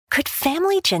Could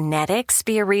family genetics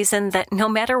be a reason that no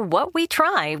matter what we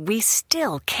try, we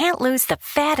still can't lose the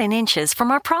fat and inches from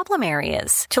our problem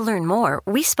areas? To learn more,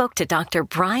 we spoke to Dr.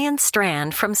 Brian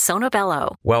Strand from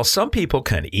Sonobello. While some people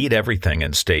can eat everything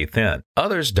and stay thin,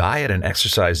 others diet and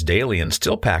exercise daily and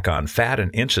still pack on fat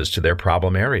and inches to their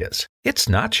problem areas. It's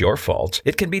not your fault.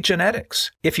 It can be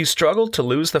genetics. If you struggle to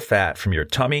lose the fat from your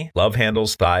tummy, love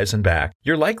handles, thighs, and back,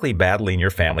 you're likely battling your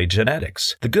family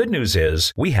genetics. The good news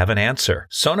is we have an answer.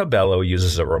 Sonobello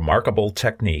uses a remarkable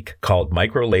technique called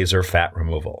microlaser fat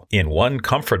removal. In one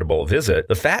comfortable visit,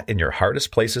 the fat in your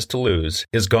hardest places to lose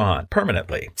is gone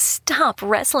permanently. Stop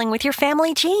wrestling with your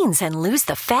family genes and lose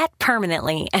the fat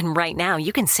permanently. And right now,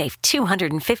 you can save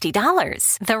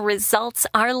 $250. The results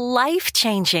are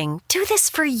life-changing. Do this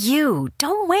for you.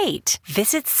 Don't wait.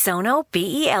 Visit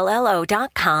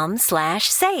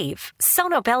sonobello.com/save.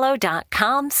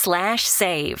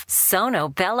 sonobello.com/save.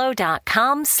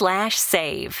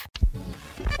 sonobello.com/save.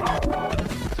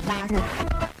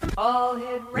 All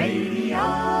Hit Radio.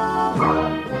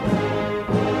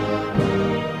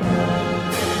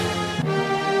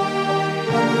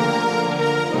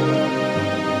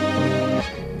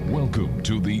 Welcome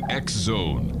to the X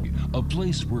Zone, a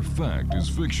place where fact is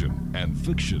fiction and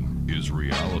fiction is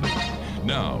reality.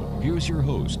 Now, here's your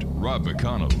host, Rob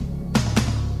McConnell.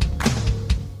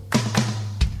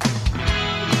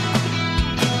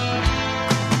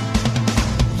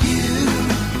 You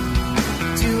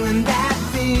doing that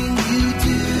thing you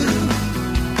do,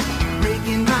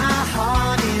 breaking my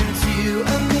heart into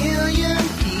a million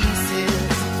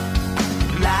pieces,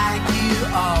 like you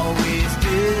always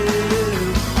do.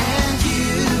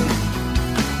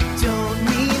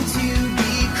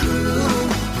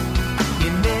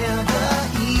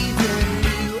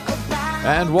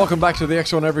 And welcome back to the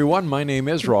X Zone, everyone. My name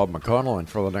is Rob McConnell, and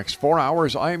for the next 4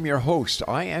 hours, I am your host.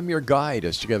 I am your guide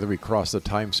as together we cross the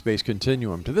time-space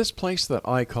continuum to this place that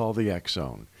I call the X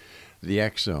Zone. The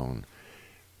X Zone.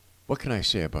 What can I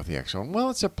say about the X Zone? Well,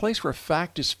 it's a place where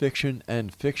fact is fiction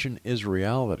and fiction is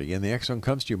reality. And the X Zone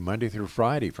comes to you Monday through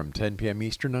Friday from 10 p.m.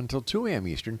 Eastern until 2 a.m.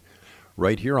 Eastern,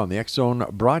 right here on the X Zone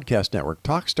Broadcast Network,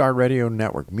 Talkstar Radio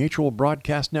Network, Mutual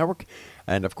Broadcast Network,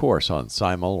 and, of course, on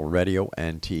Simul Radio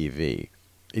and TV.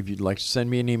 If you'd like to send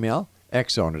me an email,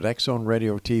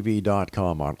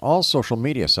 xzone@xzoneradiotv.com. On all social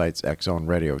media sites, Xzone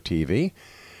Radio TV.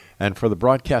 And for the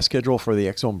broadcast schedule for the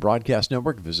Xzone Broadcast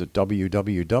Network, visit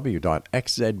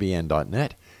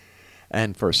www.xzbn.net.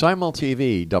 And for Simul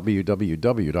TV,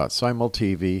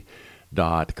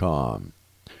 www.simultv.com.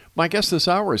 My guest this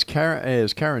hour is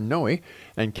Karen NOE,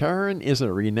 and Karen is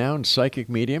a renowned psychic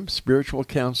medium, spiritual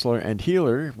counselor, and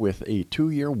healer with a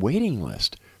 2-year waiting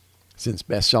list. Since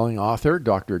best-selling author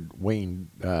Dr. Wayne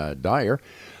Dyer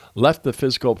left the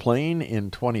physical plane in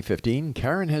 2015,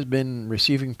 Karen has been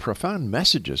receiving profound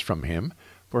messages from him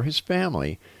for his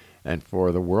family and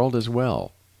for the world as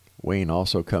well. Wayne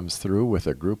also comes through with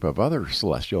a group of other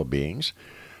celestial beings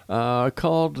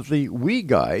called the We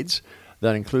Guides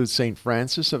that includes St.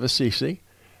 Francis of Assisi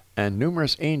and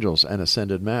numerous angels and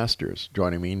ascended masters.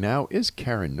 Joining me now is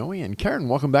Karen NOE. And Karen,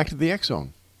 welcome back to the X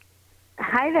Zone.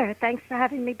 Hi there. Thanks for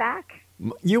having me back.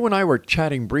 You and I were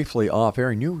chatting briefly off air,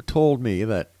 and you told me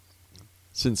that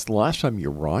since the last time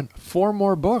you were on, 4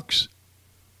 more books.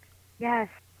 Yes.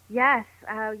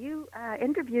 You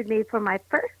interviewed me for my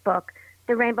first book,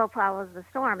 The Rainbow Follows the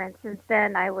Storm, and since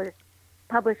then I was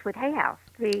published with Hay House,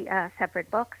 3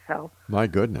 separate books. So my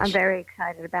goodness, I'm very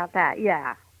excited about that.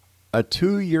 Yeah. A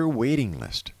 2-year waiting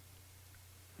list.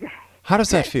 How does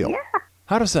that feel? Yeah.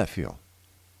 How does that feel?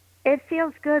 It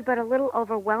feels good, but a little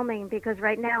overwhelming because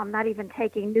right now I'm not even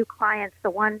taking new clients. The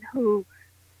ones who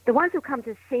come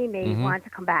to see me want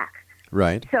to come back.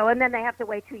 Right. So, and then they have to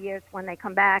wait 2 years when they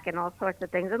come back and all sorts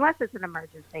of things, unless it's an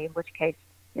emergency, in which case,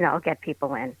 I'll get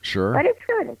people in. Sure. But it's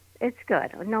good. It's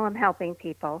good. I know I'm helping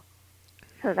people,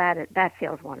 so that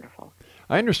feels wonderful.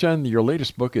 I understand that your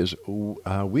latest book is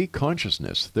We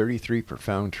Consciousness, 33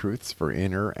 Profound Truths for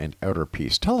Inner and Outer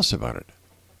Peace. Tell us about it.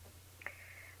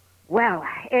 Well,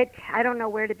 I don't know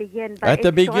where to begin, but at the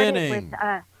it beginning,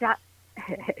 with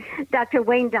Dr.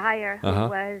 Wayne Dyer, who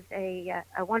was a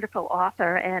wonderful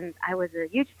author, and I was a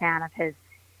huge fan of his.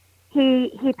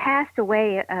 He passed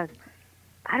away. I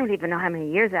don't even know how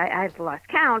many years. I've lost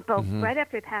count, but right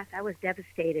after he passed, I was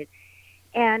devastated.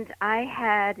 And I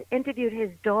had interviewed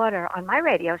his daughter on my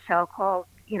radio show called,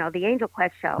 the Angel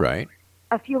Quest Show, right,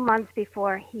 a few months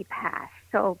before he passed.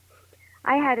 So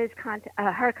I had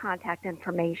her contact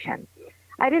information.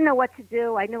 I didn't know what to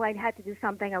do. I knew I had to do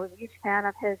something. I was a huge fan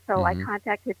of his, so I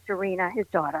contacted Serena, his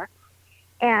daughter,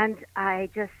 And I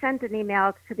just sent an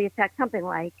email to the effect something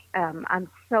like, I'm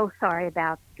so sorry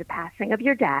about the passing of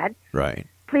your dad. Right.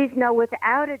 Please know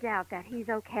without a doubt that he's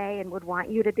okay and would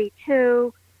want you to be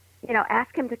too. You know,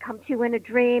 ask him to come to you in a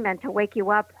dream and to wake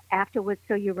you up afterwards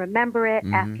so you remember it.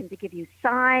 Ask him to give you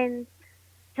signs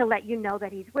to let you know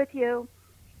that he's with you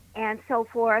and so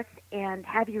forth. And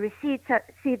have you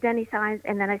received any signs?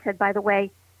 And then I said, by the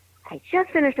way, I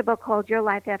just finished a book called Your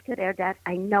Life After Their Death.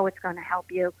 I know it's going to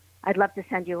help you. I'd love to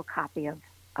send you a copy of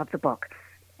the book.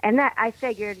 And that I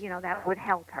figured, you know, that would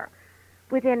help her.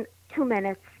 Within 2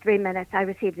 minutes, 3 minutes, I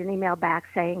received an email back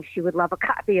saying she would love a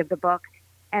copy of the book,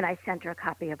 and I sent her a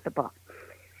copy of the book.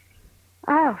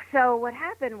 Oh, so what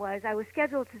happened was I was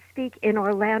scheduled to speak in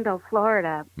Orlando,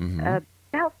 Florida,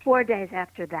 about 4 days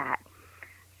after that.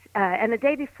 And the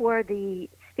day before the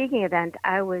speaking event,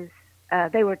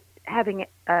 they were having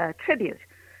a tribute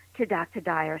to Dr.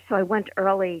 Dyer, so I went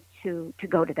early to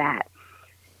go to that.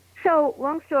 So,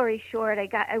 long story short,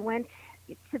 I went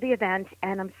to the event,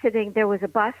 and I'm sitting. There was a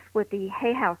bus with the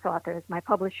Hay House authors, my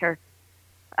publisher,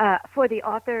 for the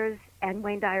authors and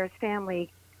Wayne Dyer's family,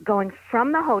 going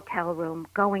from the hotel room,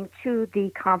 going to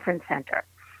the conference center.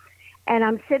 And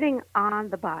I'm sitting on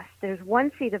the bus. There's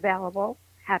one seat available,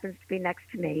 happens to be next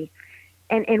to me,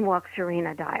 and in walks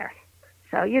Serena Dyer.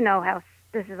 So you know how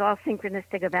this is all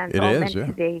synchronistic events, all meant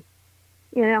to be.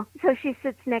 You know, so she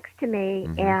sits next to me,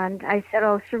 and I said,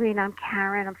 "Oh, Serena, I'm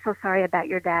Karen. I'm so sorry about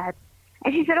your dad."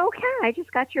 And she said, "Oh, Karen, I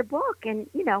just got your book, and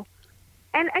you know,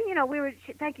 and you know,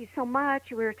 thank you so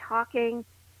much. We were talking,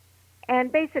 and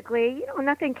basically, you know,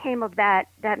 nothing came of that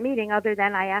meeting other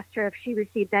than I asked her if she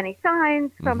received any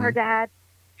signs from her dad.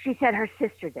 She said her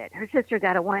sister did. Her sister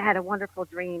had a wonderful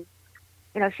dream.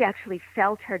 You know, she actually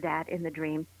felt her dad in the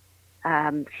dream.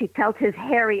 She felt his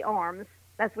hairy arms.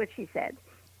 That's what she said."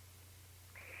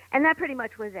 And that pretty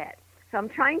much was it. So I'm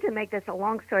trying to make this a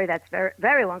long story that's very,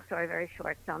 very long story, very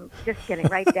short. So I'm just getting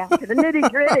right down to the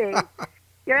nitty-gritty.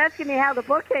 You're asking me how the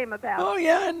book came about. Oh,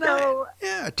 yeah. No,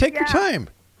 take your time.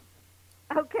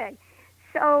 Okay.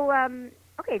 So,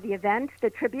 the event, the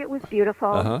tribute was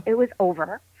beautiful. It was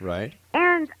over. Right.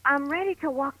 And I'm ready to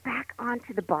walk back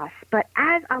onto the bus. But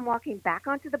as I'm walking back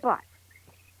onto the bus,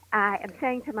 I am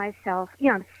saying to myself,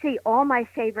 you know, see all my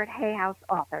favorite Hay House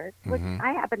authors, which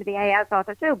I happen to be a Hay House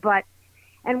author too,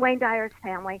 and Wayne Dyer's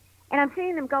family. And I'm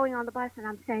seeing them going on the bus, and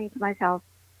I'm saying to myself,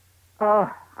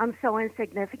 oh, I'm so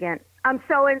insignificant. I'm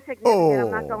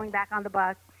not going back on the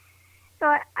bus.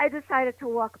 So I decided to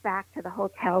walk back to the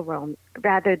hotel room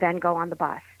rather than go on the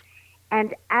bus.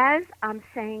 And as I'm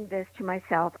saying this to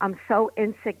myself, I'm so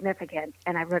insignificant,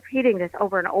 and I'm repeating this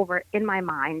over and over in my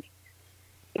mind,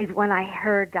 is when I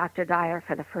heard Dr. Dyer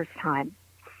for the first time.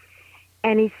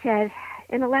 And he said,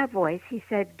 in a loud voice, he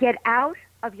said, "Get out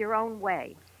of your own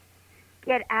way.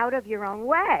 Get out of your own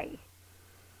way."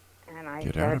 And I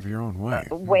said, out of your own way.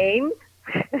 Wayne,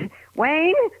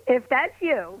 Wayne, if that's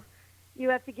you, you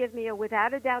have to give me a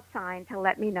without a doubt sign to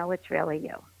let me know it's really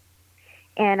you.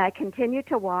 And I continue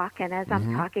to walk, and as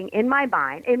I'm talking in my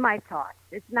mind, in my thoughts,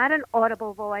 it's not an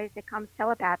audible voice. It comes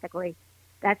telepathically.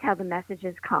 That's how the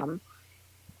messages come.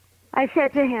 I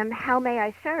said to him, "How may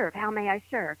I serve? How may I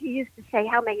serve?" He used to say,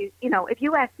 "How may you, you know, if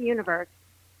you ask the universe,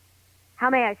 how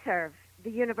may I serve? The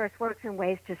universe works in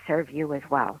ways to serve you as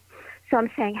well." So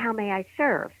I'm saying, "How may I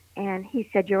serve?" And he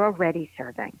said, "You're already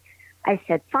serving." I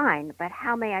said, "Fine, but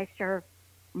how may I serve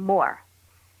more?"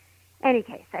 Any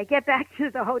case, I get back to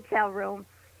the hotel room,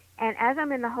 and as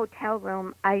I'm in the hotel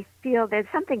room, I feel there's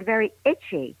something very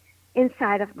itchy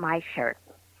inside of my shirt.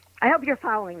 I hope you're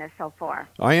following this so far.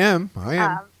 I am.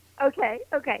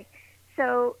 Okay.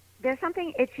 So there's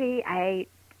something itchy. I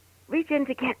reach in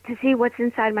to see what's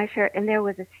inside my shirt, and there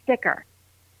was a sticker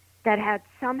that had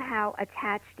somehow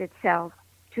attached itself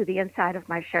to the inside of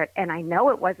my shirt. And I know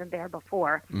it wasn't there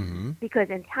before because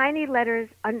in tiny letters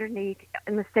underneath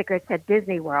in the sticker it said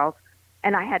Disney World,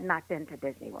 and I had not been to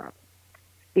Disney World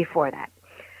before that.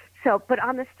 So, but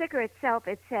on the sticker itself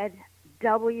it said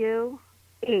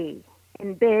W-E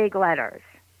in big letters.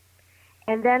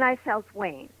 And then I felt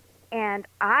Wayne. And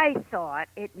I thought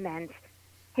it meant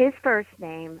his first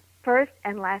name, first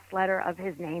and last letter of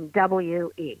his name,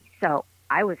 W-E. So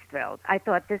I was thrilled. I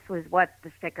thought this was what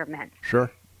the sticker meant.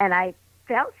 Sure. And I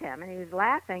felt him, and he was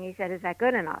laughing. He said, "Is that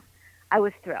good enough?" I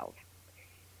was thrilled.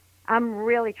 I'm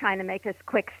really trying to make this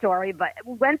quick story, but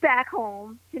we went back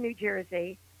home to New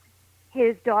Jersey.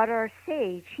 His daughter,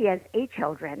 Sage, he has 8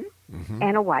 children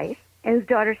and a wife. And his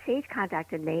daughter, Sage,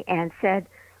 contacted me and said,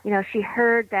 you know, she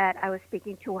heard that I was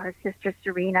speaking to her sister,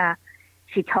 Serena.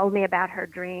 She told me about her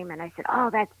dream, and I said, "Oh,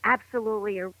 that's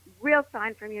absolutely a real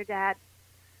sign from your dad.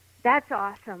 That's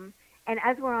awesome." And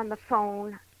as we're on the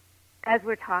phone, as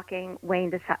we're talking,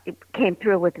 Wayne came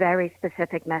through with very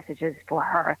specific messages for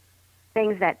her,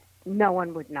 things that no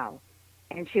one would know.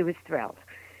 And she was thrilled.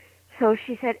 So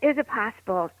she said, is it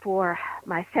possible for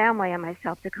my family and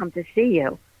myself to come to see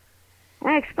you? And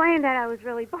I explained that I was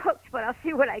really booked, but I'll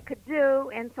see what I could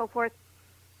do and so forth.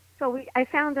 So I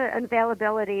found an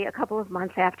availability a couple of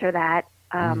months after that.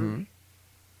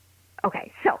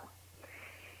 Okay, so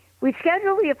we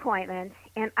scheduled the appointment,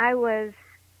 and I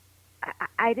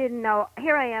didn't know.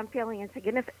 Here I am feeling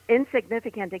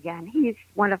insignificant again. He's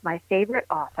one of my favorite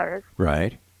authors.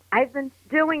 Right. I've been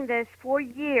doing this for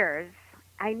years.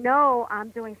 I know I'm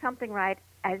doing something right.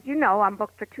 As you know, I'm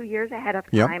booked for 2 years ahead of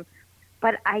time,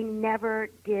 but I never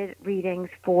did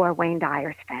readings for Wayne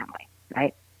Dyer's family,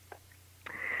 right?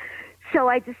 So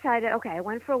I decided, okay, I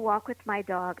went for a walk with my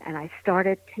dog, and I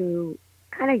started to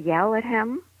kind of yell at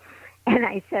him. And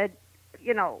I said,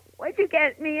 what'd you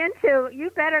get me into? You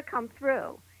better come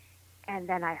through. And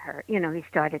then I heard, he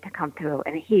started to come through,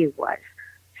 and he was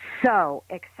so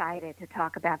excited to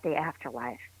talk about the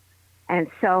afterlife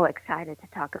and so excited to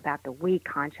talk about the we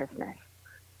consciousness,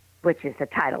 which is the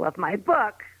title of my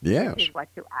book. Yes. Which is what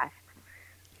you asked.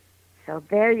 So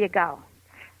there you go.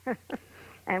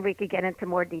 And we could get into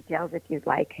more details if you'd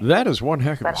like. That is one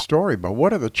heck of a story, but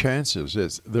what are the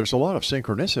chances? There's a lot of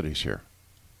synchronicities here.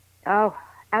 Oh,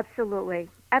 absolutely.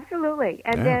 Absolutely.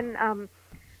 And then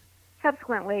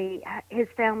subsequently, his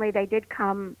family, they did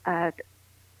come, 3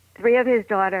 of his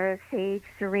daughters, Sage,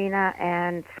 Serena,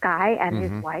 and Sky, and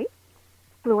his wife,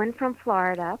 flew in from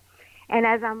Florida. And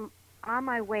as I'm on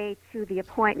my way to the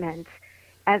appointment,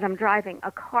 as I'm driving,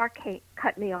 a car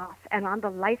cut me off, and on the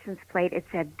license plate, it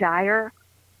said Dyer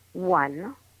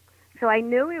 1. So I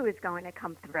knew he was going to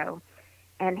come through.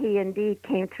 And he indeed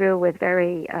came through with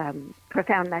very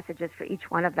profound messages for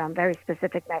each one of them, very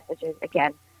specific messages,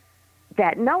 again,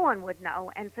 that no one would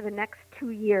know. And for the next 2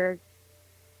 years,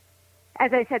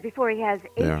 as I said before, he has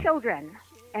 8 children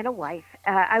and a wife.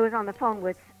 I was on the phone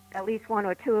with at least 1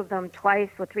 or 2 of them twice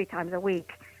or 3 times a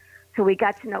week. So we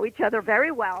got to know each other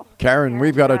very well. Karen,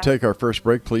 we've got to take our first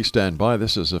break. Please stand by.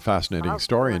 This is a fascinating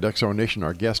story. And X Zone Nation,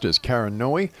 our guest is Karen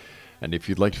Noe. And if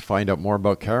you'd like to find out more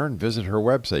about Karen, visit her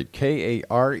website,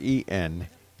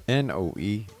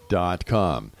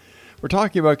 KarenNoe.com. We're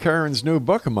talking about Karen's new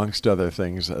book, amongst other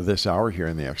things, this hour here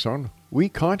in the X Zone. We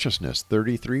Consciousness,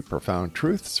 33 Profound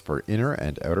Truths for Inner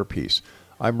and Outer Peace.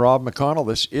 I'm Rob McConnell.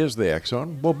 This is the X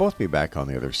Zone. We'll both be back on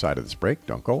the other side of this break.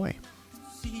 Don't go away.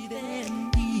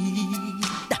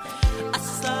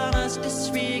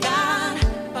 Disregard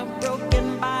a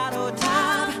broken bottle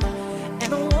top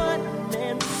and a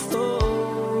one-man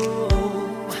soul.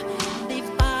 They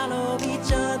follow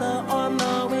each other on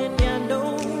the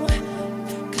window,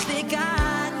 'cause they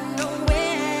got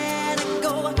nowhere to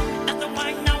go. That's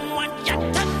why I want you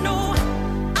to know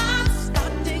I'm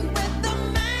starting with the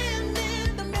man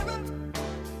in the mirror.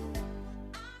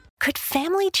 Could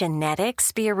family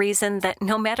genetics be a reason that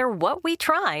no matter what we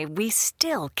try, we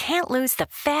still can't lose the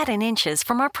fat and inches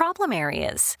from our problem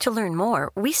areas? To learn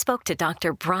more, we spoke to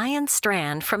Dr. Brian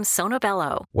Strand from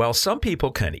Sonobello. While some people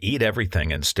can eat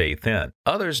everything and stay thin,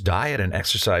 others diet and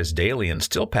exercise daily and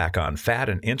still pack on fat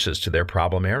and inches to their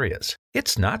problem areas.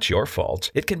 It's not your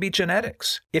fault. It can be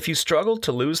genetics. If you struggle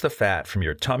to lose the fat from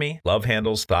your tummy, love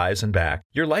handles, thighs, and back,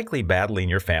 you're likely battling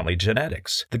your family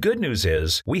genetics. The good news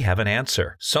is we have an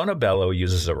answer. Sonobello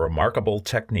uses a remarkable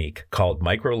technique called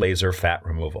micro-laser fat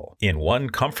removal. In one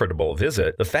comfortable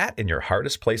visit, the fat in your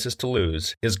hardest places to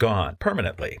lose is gone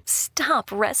permanently. Stop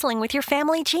wrestling with your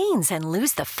family genes and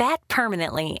lose the fat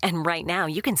permanently. And right now,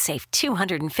 you can save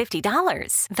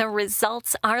 $250. The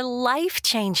results are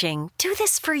life-changing. Do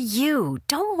this for you.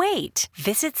 Don't wait.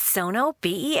 Visit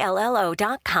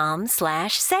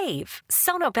sonobello.com/save.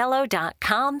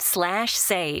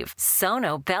 sonobello.com/save.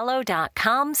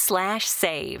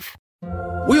 sonobello.com/save.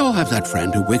 We all have that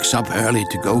friend who wakes up early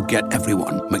to go get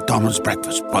everyone McDonald's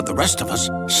breakfast, while the rest of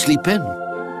us sleep in.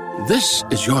 This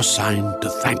is your sign to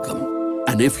thank them.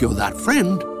 And if you're that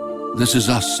friend, this is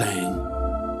us saying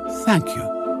thank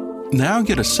you. Now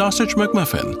get a sausage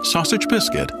McMuffin, sausage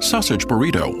biscuit, sausage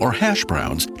burrito, or hash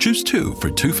browns. Choose 2 for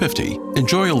 $2.50.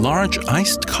 Enjoy a large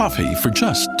iced coffee for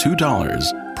just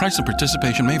 $2. Price and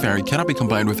participation may vary. Cannot be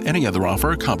combined with any other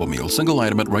offer or combo meal. Single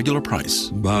item at regular price.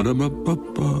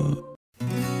 Ba-da-ba-ba-ba.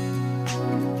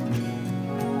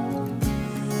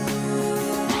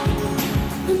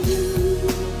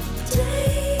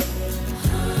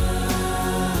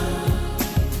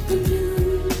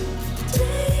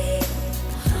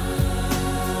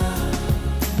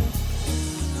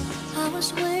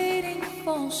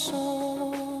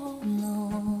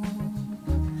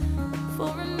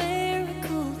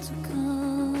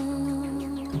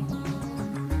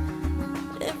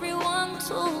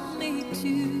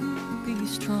 be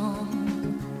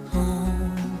strong.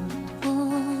 Hold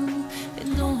on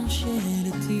and don't shed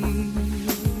a tear.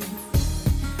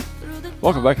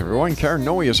 Welcome back, everyone. Karen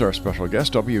Noe is our special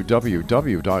guest.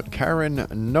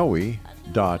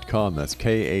 www.karennoe.com. That's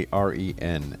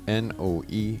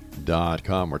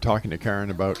KarenNoe.com. We're talking to Karen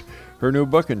about her new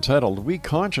book entitled We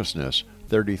Consciousness,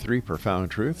 33 Profound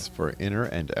Truths for Inner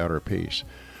and Outer Peace.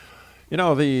 You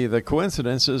know, the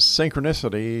coincidences,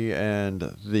 synchronicity,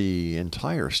 and the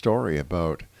entire story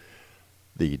about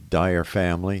the Dyer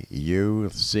family, you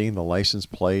seeing the license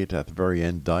plate at the very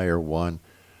end, Dyer 1.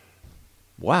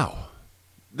 Wow.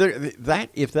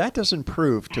 If that doesn't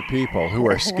prove to people who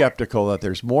are skeptical that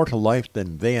there's more to life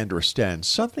than they understand,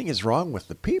 something is wrong with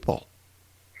the people.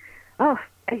 Oh,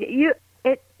 it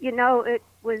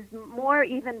was more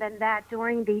even than that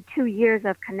during the 2 years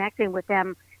of connecting with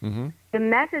them. Mm-hmm. The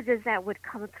messages that would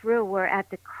come through were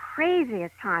at the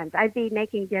craziest times. I'd be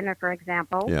making dinner, for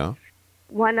example. Yeah.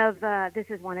 This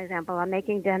is one example. I'm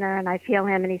making dinner and I feel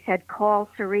him and he said, "Call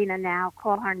Serena now,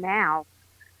 call her now."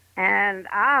 And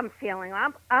I'm feeling,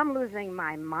 I'm losing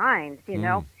my mind, you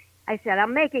know. I said,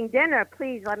 "I'm making dinner.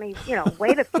 Please let me,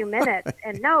 wait a few minutes."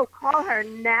 And no, call her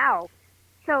now.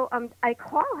 So I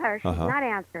call her. She's not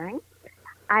answering.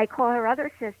 I call her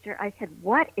other sister. I said,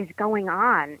 "What is going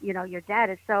on? Your dad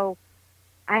is so,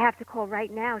 I have to call right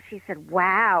now." She said,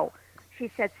 "Wow." She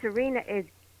said, "Serena is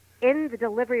in the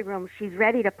delivery room. She's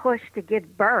ready to push to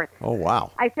give birth." Oh,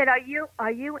 wow. I said, are you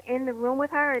in the room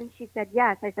with her? And she said,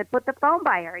 "Yes." I said, "Put the phone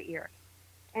by her ear."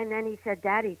 And then he said,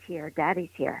 "Daddy's here.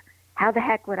 Daddy's here." How the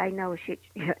heck would I know? She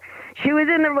was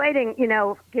in the waiting,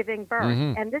 giving birth.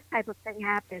 Mm-hmm. And this type of thing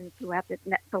happened throughout the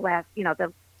last,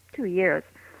 the 2 years.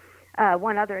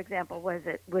 One other example was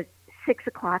it was 6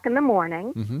 o'clock in the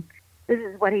morning. Mm-hmm. This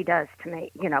is what he does to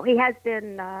me. He has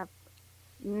been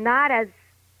not as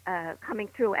coming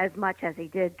through as much as he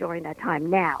did during that time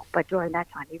now, but during that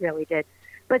time he really did.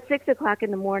 But 6 o'clock in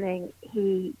the morning,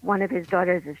 one of his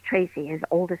daughters is Tracy, his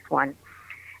oldest one,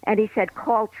 and he said,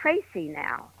 "Call Tracy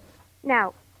now."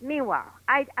 Now, meanwhile,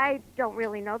 I don't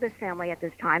really know this family at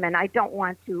this time, and I don't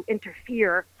want to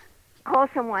call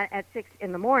someone at 6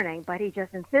 in the morning, but he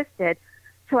just insisted.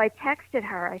 So I texted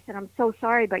her. I said, "I'm so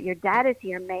sorry, but your dad is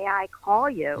here. May I call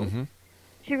you?" Mm-hmm.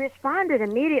 She responded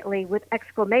immediately with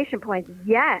exclamation points,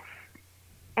 "Yes."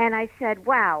 And I said,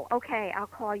 "Wow, okay, I'll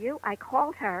call you." I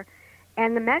called her,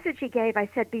 and the message he gave, I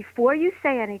said, "Before you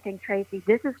say anything, Tracy,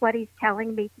 this is what he's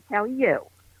telling me to tell you.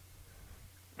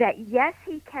 That yes,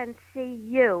 he can see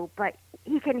you, but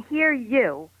he can hear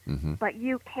you, mm-hmm. but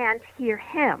you can't hear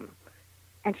him."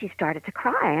 And she started to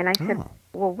cry. And I said,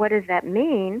 "Well, what does that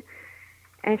mean?"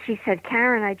 And she said,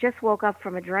 "Karen, I just woke up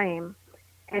from a dream,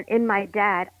 and in my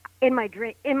dream,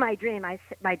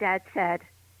 my dad said,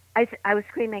 I was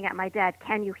screaming at my dad,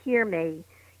 'Can you hear me?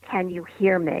 Can you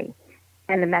hear me?'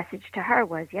 And the message to her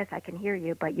was, 'Yes, I can hear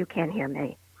you, but you can't hear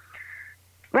me.'"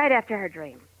 Right after her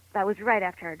dream. That was right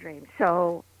after her dream.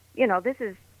 So, this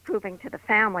is proving to the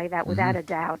family that without a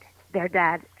doubt, their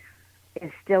dad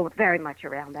is still very much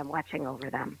around them, watching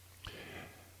over them.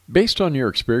 Based on your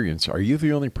experience, are you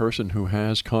the only person who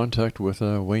has contact with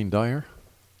Wayne Dyer?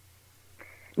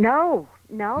 No.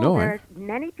 There's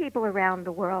many people around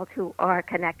the world who are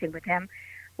connecting with him.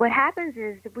 What happens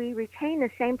is that we retain the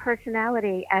same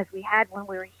personality as we had when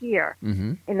we were here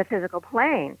in the physical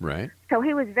plane. Right. So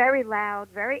he was very loud,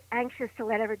 very anxious to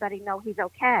let everybody know he's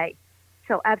okay.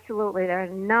 So absolutely, there are a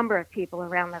number of people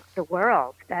around the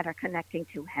world that are connecting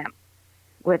to him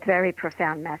with very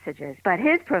profound messages. But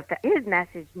his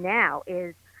message now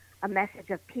is a message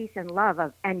of peace and love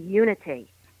and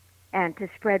unity, and to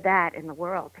spread that in the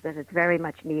world because it's very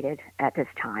much needed at this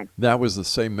time. That was the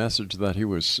same message that he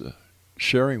was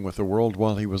sharing with the world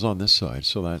while he was on this side.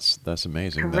 So that's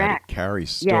amazing. Correct. That it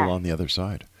carries still on the other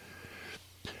side.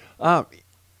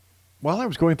 While I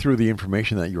was going through the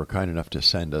information that you were kind enough to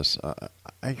send us,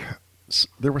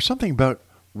 there was something about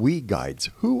We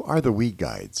Guides. Who are the We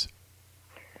Guides?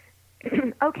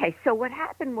 Okay, so what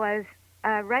happened was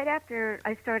right after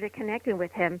I started connecting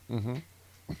with him,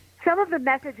 some of the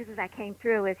messages that came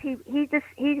through is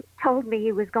he told me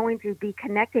he was going to be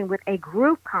connecting with a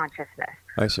group consciousness.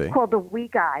 I see. Called the We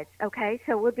Guides. Okay,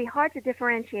 so it would be hard to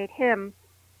differentiate him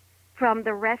from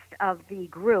the rest of the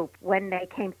group when they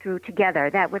came through together.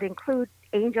 That would include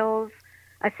angels,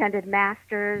 ascended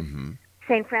masters,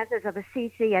 St. Francis of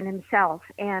Assisi, and himself.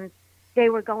 And they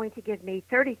were going to give me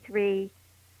 33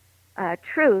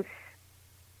 truths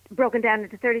broken down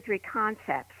into 33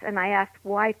 concepts. And I asked,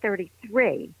 why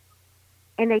 33?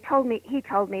 And he told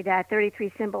me that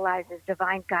 33 symbolizes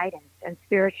divine guidance and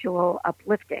spiritual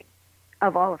uplifting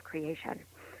of all of creation.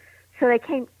 So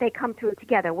they come through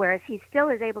together, whereas he still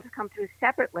is able to come through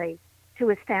separately to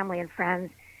his family and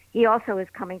friends. He also is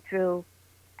coming through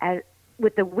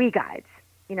with the we guides,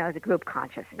 as a group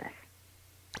consciousness.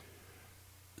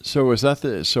 So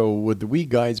would the we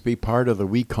guides be part of the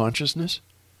we consciousness?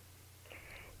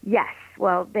 Yes.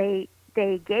 Well, they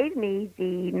gave me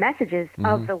the messages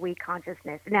of the we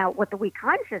consciousness. Now, what the we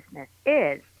consciousness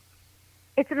is,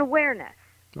 it's an awareness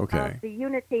of the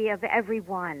unity of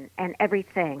everyone and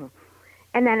everything.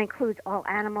 And that includes all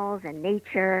animals and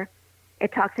nature.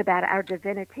 It talks about our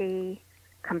divinity,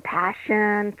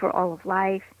 compassion for all of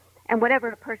life, and whatever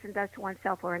a person does to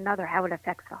oneself or another, how it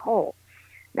affects the whole.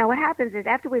 Now, what happens is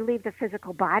after we leave the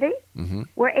physical body,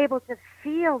 we're able to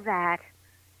feel that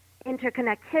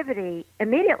interconnectivity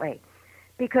immediately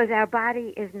because our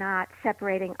body is not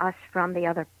separating us from the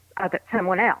other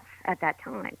someone else at that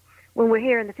time. When we're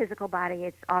here in the physical body,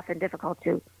 it's often difficult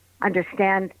to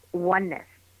understand oneness.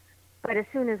 But as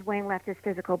soon as Wayne left his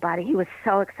physical body, he was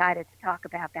so excited to talk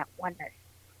about that oneness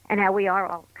and how we are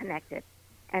all connected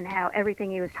and how everything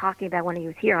he was talking about when he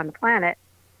was here on the planet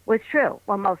was true.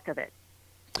 Well, most of it.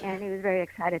 And he was very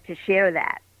excited to share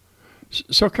that.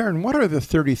 So, Karen, what are the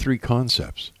 33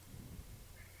 concepts?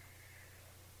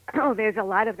 Oh, there's a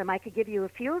lot of them. I could give you a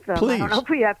few of them. Please. I don't know if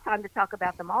we have time to talk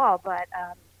about them all, but,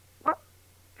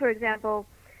 for example,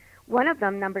 one of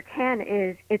them, number 10,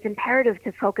 is it's imperative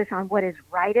to focus on what is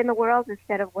right in the world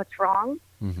instead of what's wrong.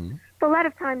 So a lot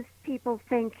of times people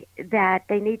think that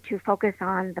they need to focus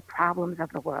on the problems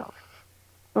of the world.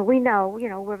 But we know,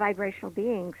 we're vibrational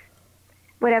beings.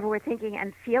 Whatever we're thinking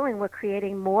and feeling, we're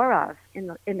creating more of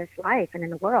in this life and in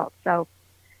the world. So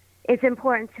it's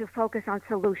important to focus on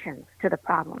solutions to the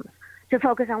problems, to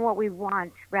focus on what we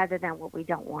want rather than what we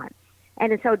don't want.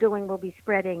 And in so doing, we'll be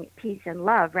spreading peace and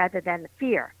love rather than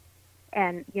fear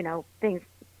and, things,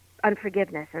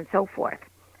 unforgiveness and so forth.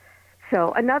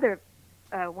 So another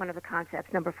one of the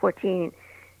concepts, number 14,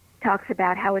 talks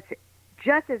about how it's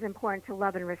just as important to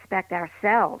love and respect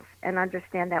ourselves and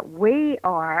understand that we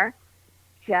are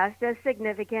just as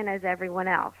significant as everyone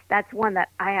else. That's one that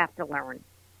I have to learn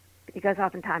because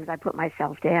oftentimes I put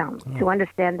myself down to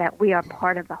understand that we are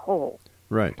part of the whole.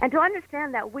 Right. And to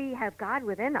understand that we have God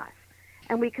within us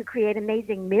and we could create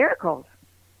amazing miracles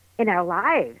in our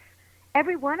lives.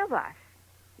 Every one of us,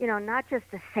 not just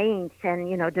the saints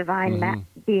and, divine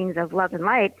beings of love and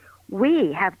light.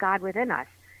 We have God within us.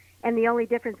 And the only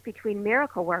difference between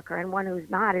miracle worker and one who's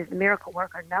not is the miracle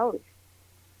worker knows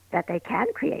that they can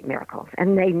create miracles,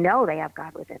 and they know they have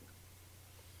God within them.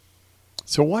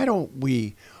 So why don't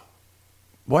we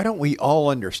all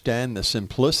understand the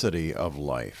simplicity of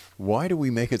life? Why do we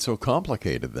make it so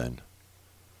complicated then?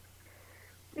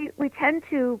 We tend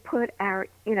to put our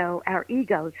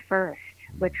egos first.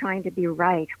 We're trying to be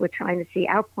right. We're trying to see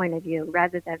our point of view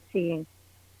rather than seeing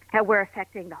how we're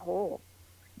affecting the whole.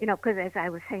 Because as I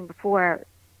was saying before,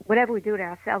 whatever we do to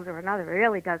ourselves or another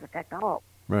really does affect the whole.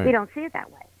 Right. We don't see it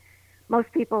that way.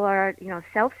 Most people are,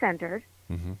 self-centered,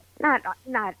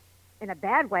 not in a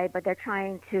bad way, but they're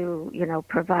trying to,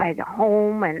 provide a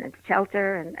home and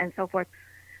shelter and so forth.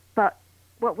 But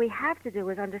what we have to do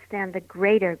is understand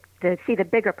to see the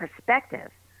bigger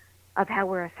perspective of how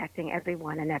we're affecting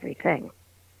everyone and everything.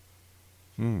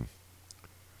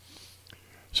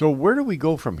 So where do we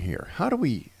go from here? How do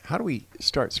we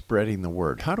start spreading the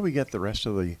word? How do we get the rest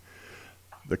of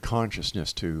the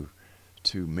consciousness to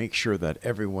make sure that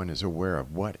everyone is aware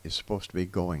of what is supposed to be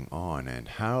going on and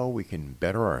how we can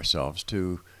better ourselves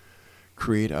to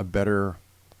create a better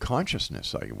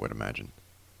consciousness, I would imagine?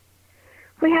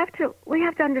 We have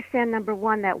to understand, number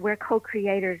one, that we're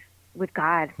co-creators with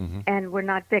God and we're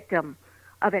not victim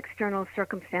of external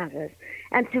circumstances.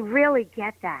 And to really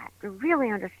get that, to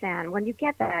really understand, when you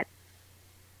get that,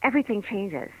 everything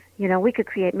changes. We could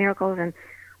create miracles, and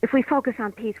if we focus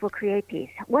on peace, we'll create peace.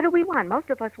 What do we want?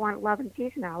 Most of us want love and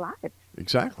peace in our lives.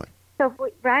 Exactly. So,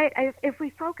 if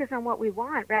we focus on what we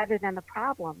want rather than the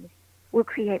problems, we'll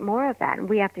create more of that, and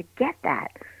we have to get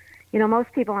that.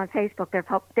 Most people on Facebook,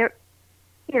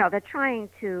 they're trying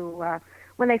to,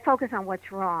 when they focus on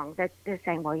what's wrong, they're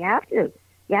saying, well, you have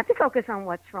to focus on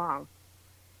what's wrong.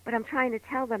 But I'm trying to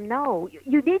tell them, no,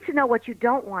 you need to know what you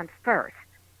don't want first.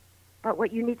 But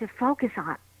what you need to focus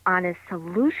on is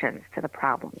solutions to the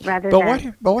problem rather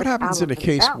than. But what happens in a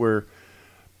case where?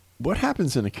 What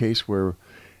happens in a case where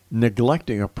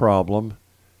neglecting a problem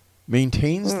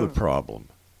maintains the problem?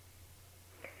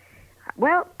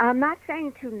 Well, I'm not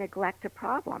saying to neglect a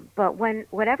problem, but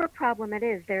whatever problem it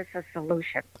is, there's a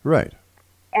solution. Right.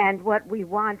 And what we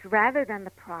want, rather than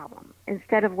the problem,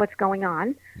 instead of what's going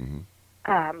on,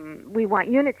 we want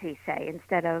unity, say,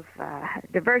 instead of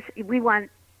diversity. We want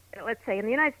let's say in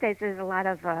the United States, there's a lot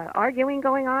of arguing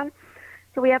going on.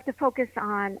 So we have to focus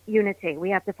on unity. We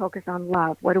have to focus on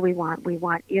love. What do we want? We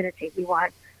want unity. We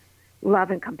want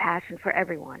love and compassion for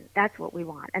everyone. That's what we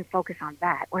want, and focus on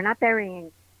that. We're not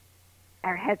burying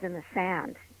our heads in the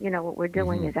sand. What we're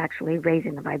doing is actually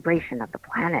raising the vibration of the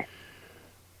planet.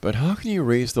 But how can you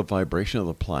raise the vibration of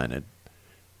the planet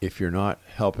if you're not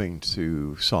helping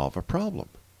to solve a problem?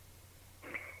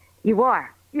 You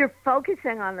are. You're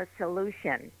focusing on the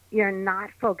solution. You're not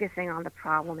focusing on the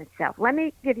problem itself. Let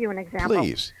me give you an example.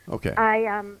 Please. Okay.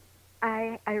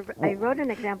 I wrote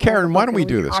an example. Karen, why don't we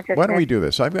do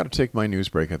this? I've got to take my news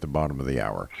break at the bottom of the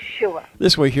hour. Sure.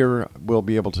 This way here, we'll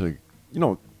be able to,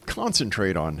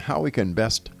 concentrate on how we can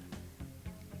best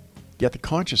get the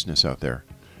consciousness out there.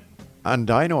 And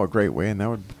I know a great way, and that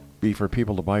would be for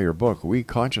people to buy your book, We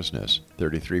Consciousness,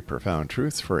 33 Profound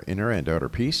Truths for Inner and Outer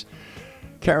Peace.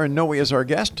 Karen Noe is our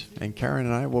guest, and Karen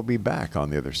and I will be back on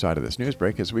the other side of this news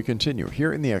break as we continue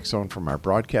here in the X Zone from our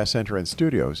broadcast center and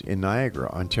studios in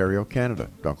Niagara, Ontario, Canada.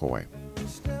 Don't go away.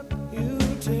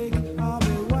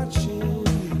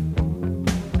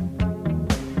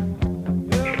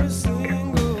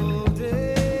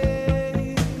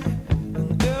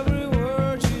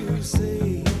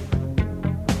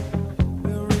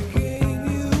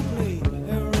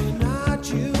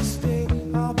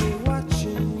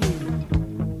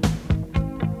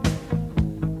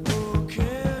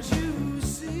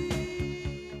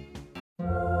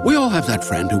 We all have that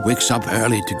friend who wakes up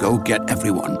early to go get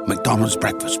everyone McDonald's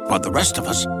breakfast, while the rest of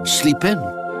us sleep in.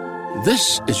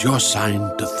 This is your sign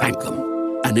to thank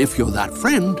them. And if you're that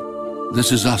friend,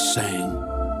 this is us saying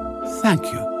thank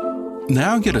you.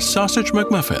 Now get a sausage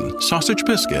McMuffin, sausage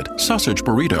biscuit, sausage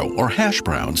burrito, or hash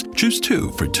browns. Choose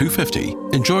 2 for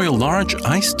 $2.50. Enjoy a large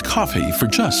iced coffee for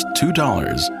just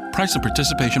 $2. Price and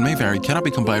participation may vary. Cannot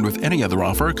be combined with any other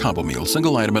offer or combo meal.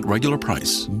 Single item at regular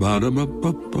price.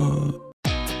 Ba-da-ba-ba-ba.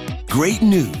 Great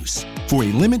news! For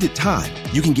a limited time,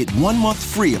 you can get 1 month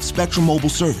free of Spectrum Mobile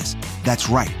service. That's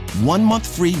right, 1 month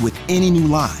free with any new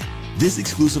line. This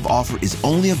exclusive offer is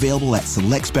only available at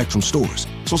select Spectrum stores,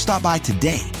 so stop by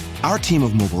today. Our team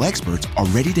of mobile experts are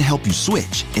ready to help you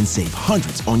switch and save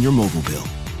hundreds on your mobile bill.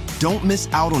 Don't miss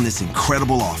out on this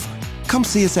incredible offer. Come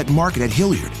see us at Market at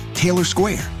Hilliard, Taylor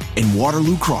Square, and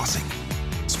Waterloo Crossing.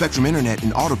 Spectrum Internet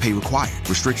and autopay required.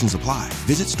 Restrictions apply.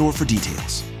 Visit store for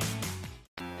details.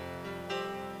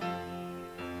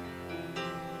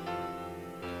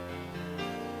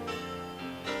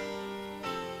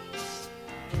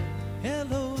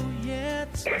 Hello, yeah,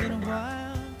 it's been a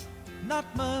while. Not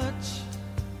much.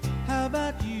 How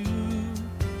about you?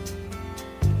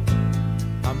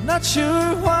 I'm not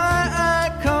sure why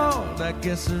I called. I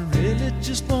guess I really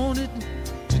just wanted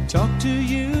to talk to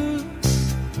you.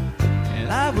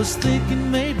 And I was thinking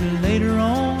maybe later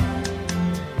on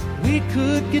we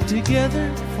could get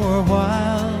together for a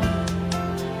while.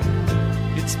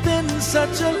 It's been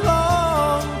such a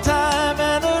long time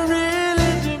and I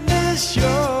really do miss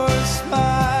your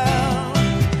smile.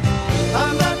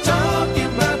 I'm not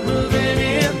talking about moving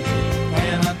in,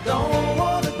 and I don't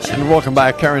want to change. And welcome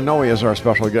back. Karen Noe is our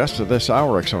special guest of this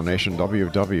hour, Exonation,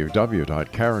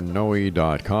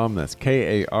 www.karennoe.com. That's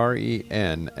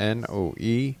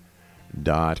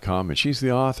KARENNOE.com. And she's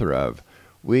the author of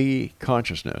We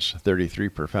Consciousness, 33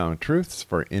 Profound Truths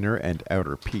for Inner and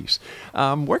Outer Peace.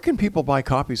 Where can people buy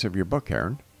copies of your book,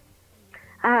 Karen?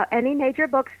 Any major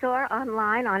bookstore,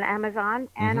 online, on Amazon,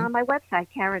 and on my website,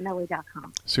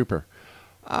 KarenNoe.com. Super.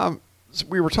 So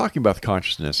we were talking about the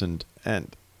consciousness, and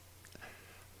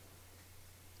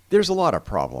there's a lot of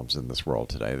problems in this world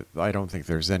today. I don't think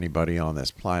there's anybody on this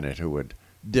planet who would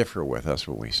differ with us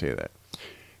when we say that.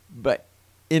 But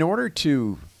in order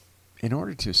to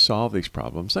solve these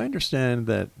problems, I understand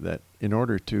that in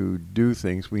order to do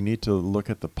things, we need to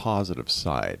look at the positive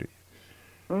side.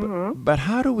 But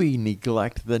how do we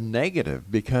neglect the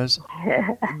negative? Because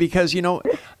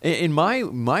in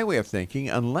my way of thinking,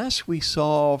 unless we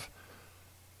solve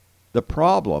the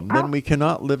problem, then we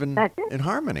cannot live in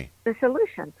harmony. The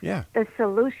solutions. Yeah. The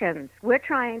solutions. We're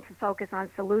trying to focus on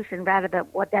solution rather than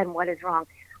what is wrong.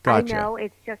 Gotcha. I know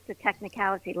it's just a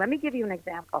technicality. Let me give you an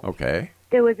example. Okay.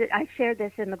 I shared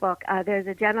this in the book. There's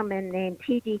a gentleman named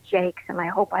T.D. Jakes, and I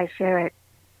hope I share it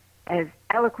as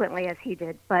eloquently as he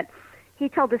did. But he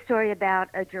told the story about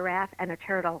a giraffe and a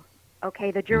turtle.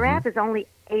 Okay, the giraffe is only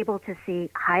able to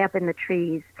see high up in the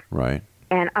trees. Right.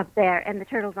 And up there, and the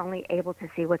turtle's only able to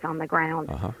see what's on the ground.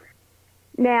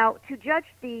 Now, to judge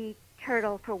the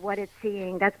turtle for what it's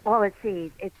seeing, that's all it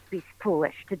sees. It's be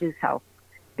foolish to do so,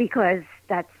 because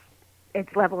that's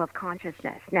its level of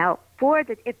consciousness. Now,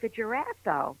 if the giraffe,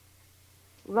 though,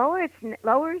 lowers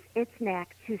its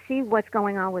neck to see what's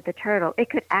going on with the turtle, it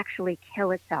could actually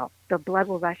kill itself. The blood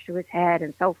will rush to his head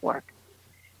and so forth.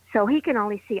 So he can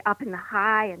only see up in the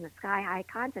sky high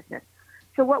consciousness.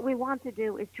 So what we want to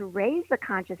do is to raise the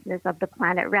consciousness of the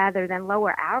planet rather than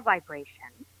lower our vibration.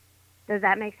 Does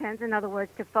that make sense? In other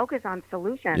words, to focus on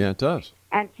solutions. Yeah, it does.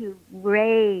 And to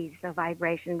raise the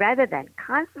vibration rather than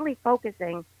constantly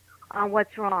focusing on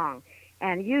what's wrong.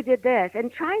 And you did this,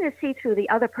 and trying to see through the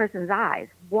other person's eyes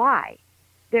why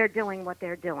they're doing what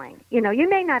they're doing. You know, you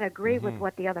may not agree with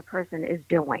what the other person is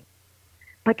doing,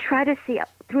 but try to see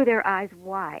through their eyes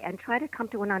why, and try to come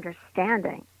to an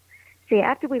understanding. See,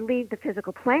 after we leave the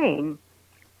physical plane,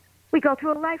 we go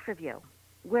through a life review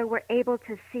where we're able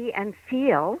to see and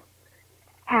feel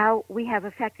how we have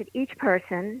affected each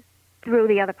person through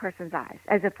the other person's eyes,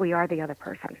 as if we are the other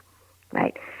person,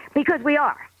 right? Because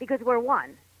we're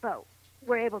one, but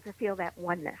we're able to feel that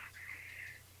oneness.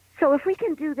 So if we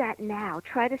can do that now,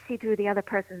 try to see through the other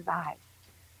person's eyes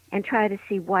and try to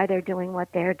see why they're doing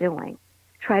what they're doing.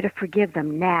 Try to forgive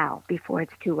them now before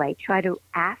it's too late. Try to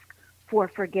ask for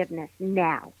forgiveness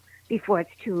now before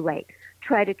it's too late.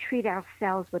 Try to treat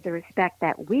ourselves with the respect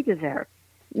that we deserve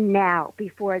now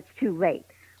before it's too late.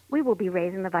 We will be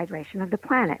raising the vibration of the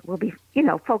planet. We'll be,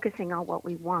 focusing on what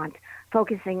we want,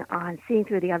 focusing on seeing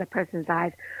through the other person's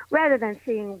eyes rather than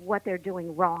seeing what they're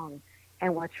doing wrong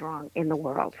and what's wrong in the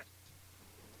world.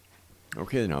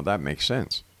 Okay, now that makes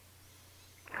sense.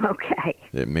 Okay.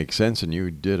 It makes sense, and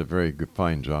you did a very good,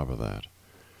 fine job of that.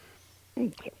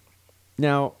 Thank you.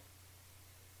 Now,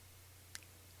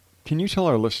 can you tell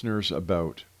our listeners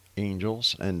about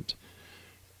angels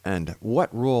and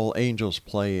what role angels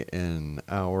play in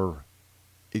our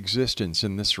existence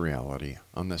in this reality,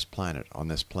 on this planet, on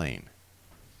this plane?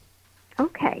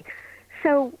 Okay.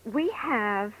 So we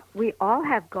all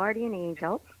have guardian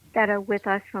angels that are with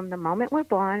us from the moment we're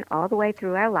born all the way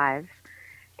through our lives,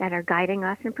 that are guiding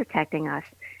us and protecting us.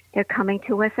 They're coming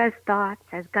to us as thoughts,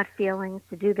 as gut feelings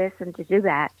to do this and to do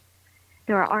that.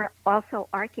 There are also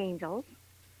archangels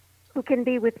who can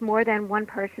be with more than one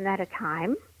person at a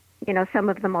time. Some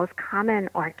of the most common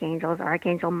archangels are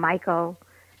Archangel Michael,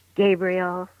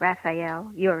 Gabriel,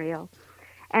 Raphael, Uriel.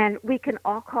 And we can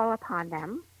all call upon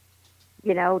them.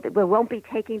 We won't be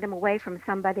taking them away from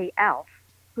somebody else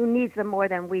who needs them more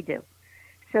than we do.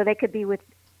 So they could be with,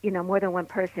 more than one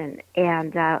person.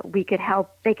 And they could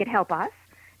help us.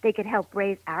 They could help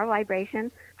raise our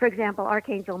vibration. For example,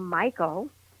 Archangel Michael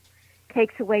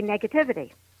takes away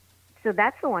negativity. So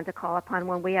that's the one to call upon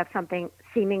when we have something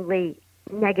seemingly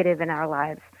negative in our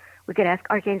lives. We could ask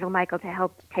Archangel Michael to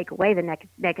help take away the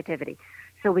negativity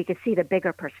so we could see the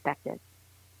bigger perspective.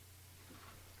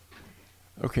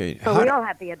 Okay. So we all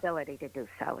have the ability to do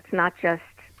so. It's not just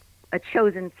a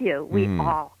chosen few. We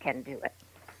all can do it.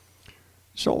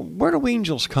 So where do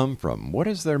angels come from? What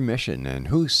is their mission, and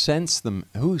who sends them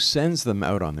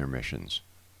out on their missions?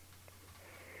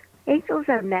 Angels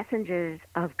are messengers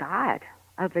of God,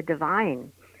 of the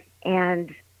divine,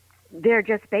 and they're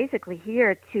just basically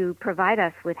here to provide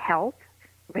us with health,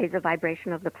 raise the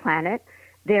vibration of the planet.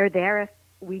 They're there if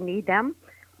we need them.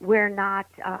 We're not,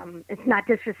 it's not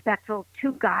disrespectful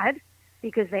to God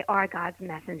because they are God's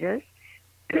messengers.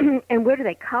 And where do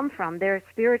they come from? They're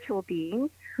spiritual beings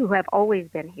who have always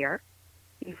been here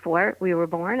before we were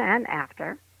born and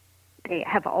after. They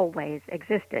have always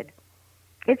existed.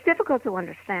 It's difficult to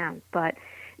understand, but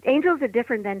angels are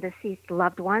different than deceased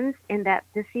loved ones in that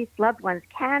deceased loved ones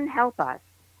can help us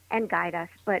and guide us,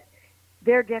 but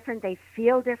they're different. They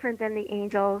feel different than the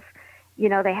angels.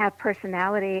 They have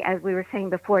personality. As we were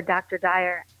saying before, Dr.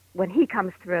 Dyer, when he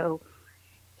comes through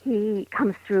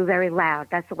very loud.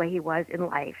 That's the way he was in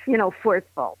life,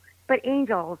 forceful. But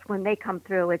angels, when they come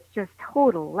through, it's just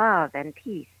total love and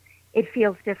peace. It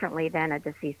feels differently than a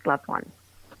deceased loved one.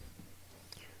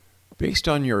 Based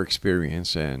on your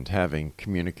experience and having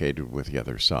communicated with the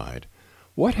other side,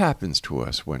 what happens to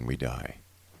us when we die?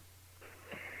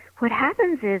 What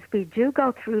happens is we do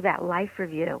go through that life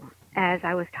review, as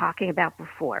I was talking about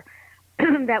before,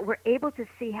 that we're able to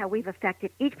see how we've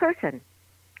affected each person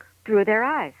through their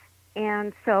eyes.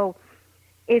 And so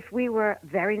if we were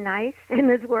very nice in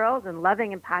this world and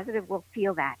loving and positive, we'll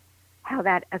feel that, how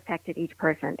that affected each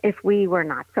person. If we were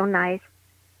not so nice,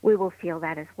 we will feel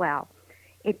that as well.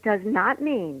 It does not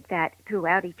mean that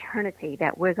throughout eternity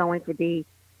that we're going to be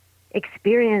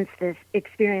experiencing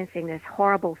this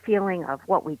horrible feeling of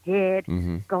what we did,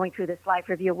 going through this life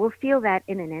review. We'll feel that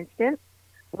in an instant.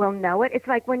 We'll know it. It's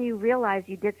like when you realize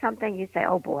you did something, you say,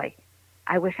 oh boy,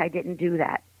 I wish I didn't do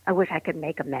that. I wish I could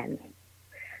make amends.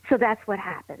 So that's what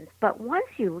happens. But once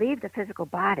you leave the physical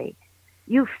body,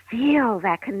 you feel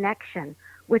that connection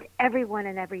with everyone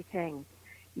and everything.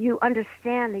 You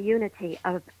understand the unity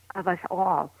of us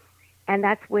all. And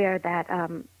that's where that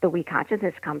the we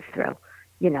consciousness comes through,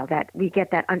 that we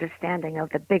get that understanding of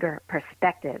the bigger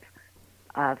perspective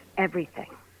of everything.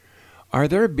 Are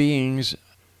there beings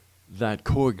that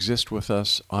coexist with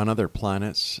us on other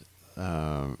planets,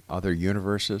 other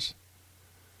universes?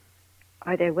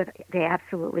 They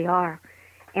absolutely are.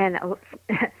 And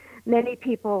many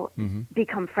people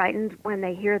become frightened when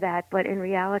they hear that, but in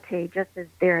reality, just as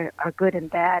there are good and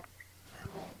bad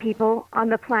people on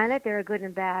the planet, there are good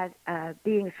and bad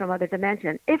beings from other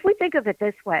dimensions. If we think of it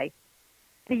this way,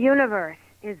 the universe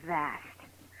is vast.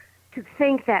 To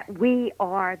think that we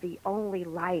are the only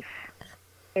life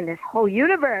in this whole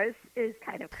universe is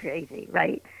kind of crazy,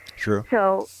 right? True.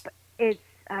 So it's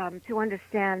to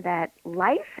understand that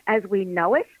life as we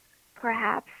know it,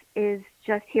 perhaps, is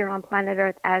just here on planet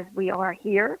Earth as we are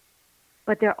here,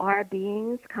 but there are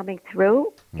beings coming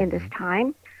through in this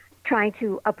time trying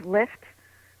to uplift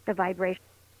the vibration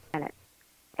of the planet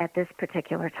at this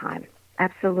particular time.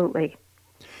 Absolutely.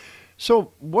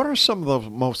 So what are some of the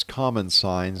most common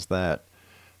signs that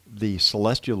the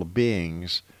celestial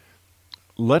beings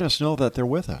let us know that they're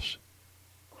with us?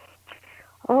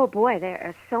 Oh boy, there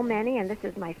are so many, and this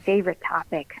is my favorite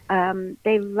topic.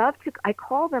 They love to, I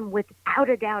call them without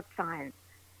a doubt signs,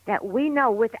 that we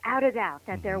know without a doubt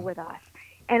that they're with us.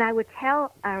 And I would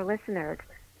tell our listeners,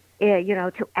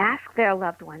 to ask their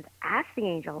loved ones, ask the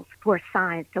angels for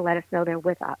signs to let us know they're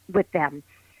with them,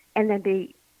 and then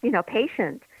be,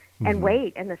 patient and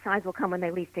wait, and the signs will come when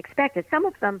they least expect it. Some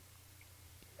of them,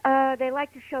 they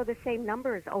like to show the same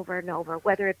numbers over and over,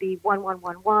 whether it be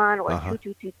 1111 or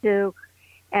 2222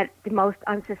 at the most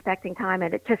unsuspecting time,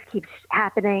 and it just keeps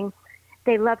happening.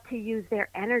 They love to use their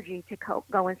energy to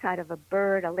go inside of a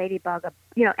bird, a ladybug,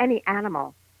 any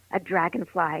animal, a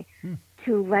dragonfly,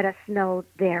 to let us know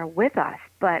they're with us.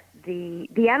 But the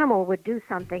animal would do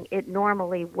something it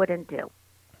normally wouldn't do,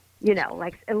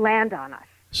 like land on us.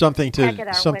 Something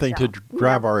to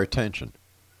grab our attention.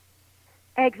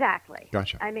 Exactly.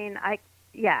 Gotcha. I mean,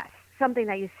 yes, something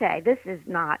that you say, this is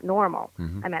not normal. I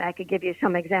mean, I could give you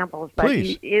some examples, but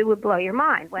it would blow your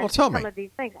mind. Well, tell me. Some of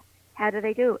these things, how do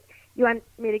they do it? You want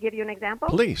me to give you an example?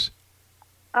 Please.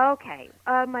 Okay.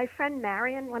 My friend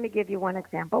Marion, let me give you one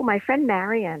example. My friend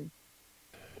Marion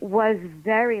was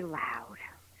very loud.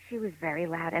 She was very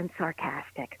loud and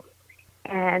sarcastic.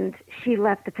 And she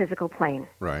left the physical plane.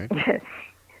 Right.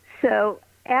 So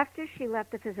after she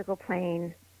left the physical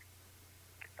plane,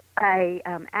 I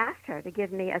asked her to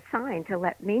give me a sign to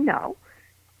let me know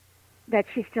that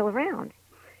she's still around.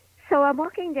 So I'm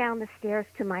walking down the stairs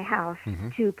to my house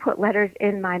to put letters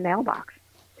in my mailbox.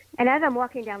 And as I'm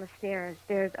walking down the stairs,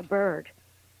 there's a bird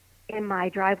in my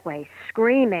driveway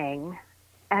screaming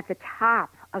at the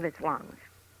top of its lungs.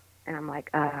 And I'm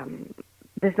like,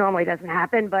 this normally doesn't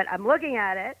happen, but I'm looking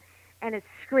at it, and it's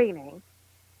screaming.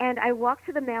 And I walk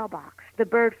to the mailbox. The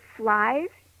bird flies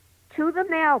to the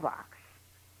mailbox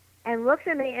and looks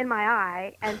at me in my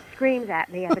eye and screams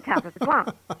at me at the top of its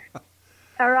lungs.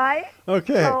 All right?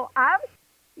 Okay. So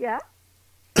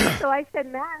So I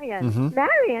said, Marion,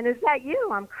 Marion, is that you?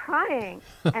 I'm crying.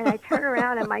 And I turn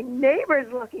around, and my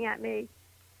neighbor's looking at me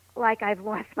like I've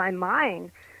lost my mind.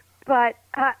 But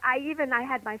I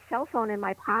had my cell phone in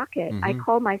my pocket. I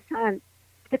called my son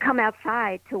to come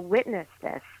outside to witness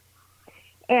this.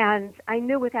 And I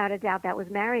knew without a doubt that was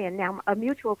Marion. Now, a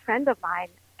mutual friend of mine,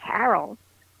 Carol,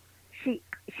 she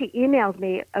emailed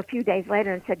me a few days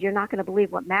later and said, you're not going to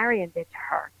believe what Marion did to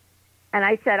her. And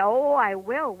I said, oh, I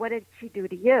will. What did she do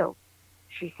to you?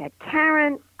 She said,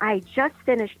 Karen, I just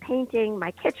finished painting my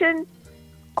kitchen,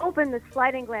 opened the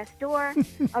sliding glass door,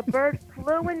 a bird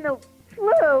flew in the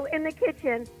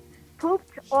kitchen,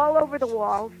 pooped all over the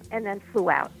walls, and then flew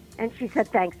out. And she said,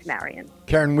 thanks, Marion.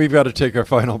 Karen, we've got to take our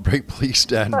final break. Please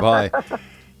stand by.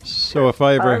 So if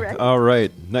I ever... All right.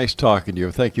 Nice talking to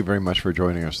you. Thank you very much for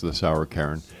joining us this hour,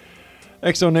 Karen.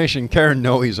 Exonation, Karen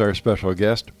Noe is our special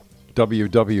guest.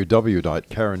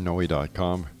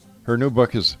 www.karennoe.com. Her new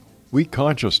book is We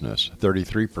Consciousness,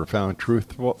 33 Profound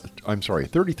Truths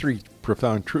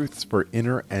for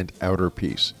Inner and Outer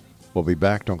Peace. We'll be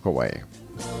back. Don't go away.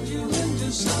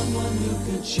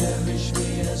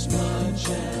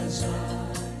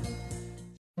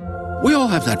 We all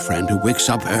have that friend who wakes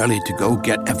up early to go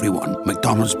get everyone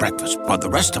McDonald's breakfast, while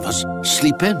the rest of us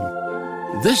sleep in.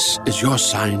 This is your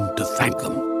sign to thank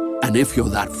them. And if you're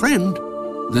that friend,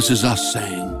 this is us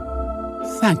saying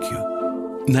thank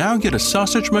you. Now get a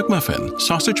sausage McMuffin,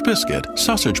 sausage biscuit,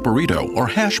 sausage burrito, or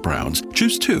hash browns.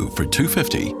 Choose 2 for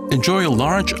 $2.50. Enjoy a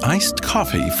large iced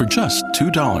coffee for just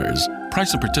 $2.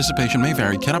 Price and participation may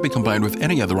vary. Cannot be combined with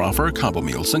any other offer or combo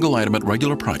meal. Single item at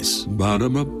regular price.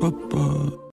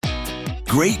 Ba-da-ba-ba-ba.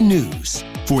 Great news.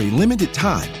 For a limited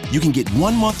time, you can get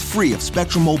 1 month free of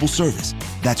Spectrum Mobile service.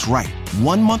 That's right,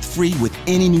 1 month free with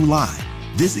any new line.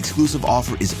 This exclusive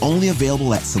offer is only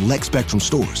available at select Spectrum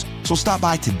stores, so stop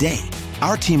by today.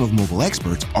 Our team of mobile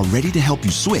experts are ready to help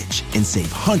you switch and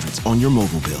save hundreds on your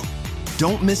mobile bill.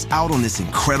 Don't miss out on this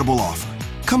incredible offer.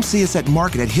 Come see us at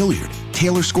Market at Hilliard,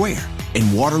 Taylor Square,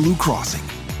 and Waterloo Crossing.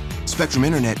 Spectrum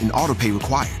Internet and autopay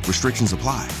required. Restrictions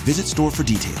apply. Visit store for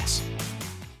details.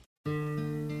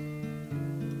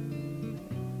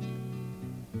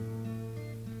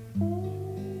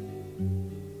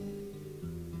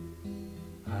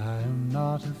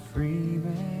 Not a free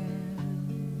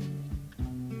man,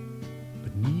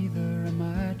 but neither am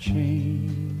I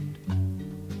chained.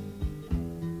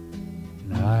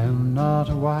 And I am not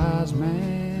a wise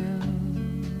man,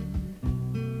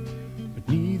 but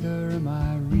neither am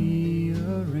I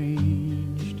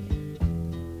rearranged.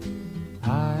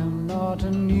 I am not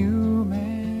a new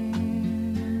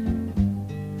man,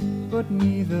 but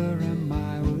neither am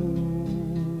I old.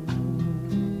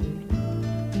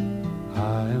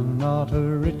 I am not a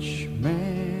rich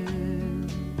man,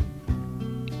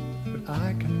 but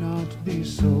I cannot be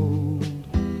sold.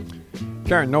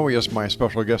 Karen Noe is my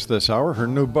special guest this hour. Her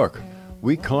new book,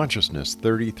 We Consciousness,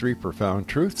 33 Profound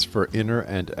Truths for Inner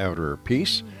and Outer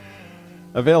Peace.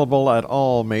 Available at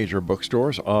all major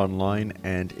bookstores, online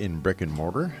and in brick and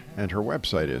mortar. And her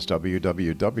website is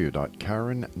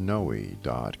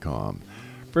www.karennoe.com.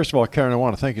 First of all, Karen, I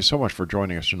want to thank you so much for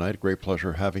joining us tonight. Great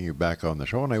pleasure having you back on the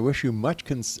show, and I wish you much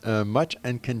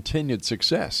and continued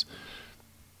success.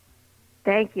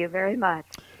 Thank you very much.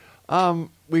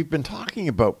 We've been talking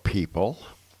about people,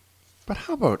 but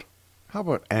how about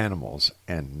animals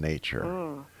and nature?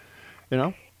 You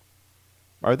know,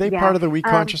 are they part of the we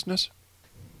consciousness?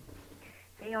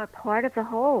 They are part of the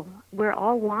whole. We're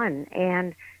all one,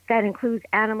 and that includes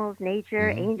animals, nature,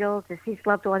 angels, deceased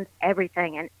loved ones,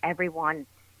 everything and everyone.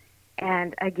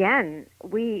 And again,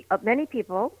 many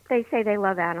people, they say they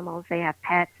love animals, they have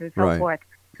pets and so forth.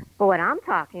 But what I'm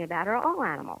talking about are all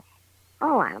animals.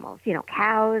 All animals,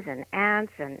 cows and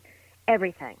ants and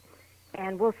everything.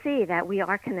 And we'll see that we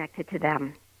are connected to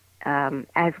them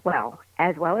as well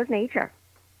as nature.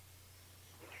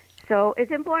 So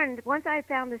it's important. Once I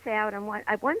found this out, and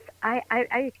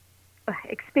I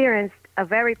experienced a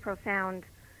very profound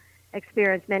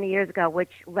experience many years ago,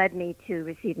 which led me to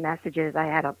receive messages. I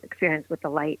had an experience with the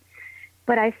light.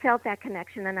 But I felt that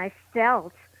connection, and I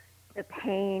felt the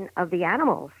pain of the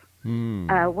animals when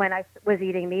I was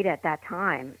eating meat at that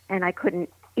time. And I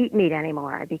couldn't eat meat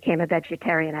anymore. I became a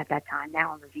vegetarian at that time.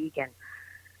 Now I'm a vegan.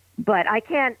 But I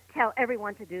can't tell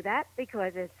everyone to do that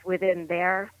because it's within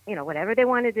their, whatever they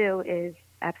want to do is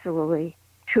absolutely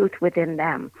truth within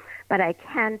them. But I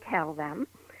can tell them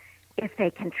if they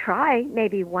can try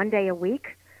maybe 1 day a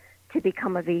week to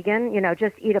become a vegan,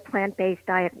 just eat a plant-based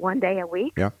diet 1 day a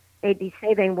week, they'd be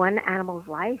saving one animal's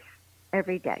life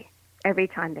every day, every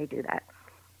time they do that.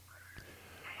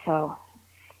 So,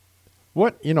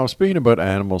 speaking about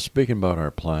animals, speaking about our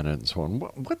planet and so on,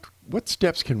 what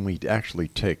steps can we actually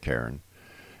take, Karen,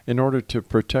 in order to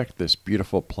protect this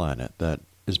beautiful planet that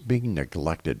is being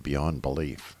neglected beyond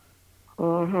belief?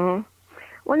 Well,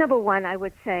 number one, I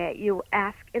would say you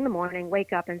ask in the morning,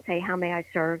 wake up and say, how may I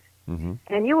serve?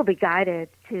 And you will be guided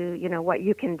to, what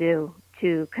you can do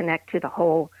to connect to the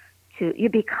whole. You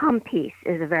become peace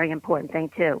is a very important thing,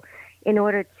 too. In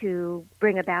order to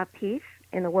bring about peace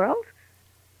in the world,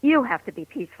 you have to be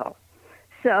peaceful.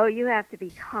 So you have to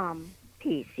become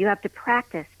peace. You have to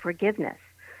practice forgiveness.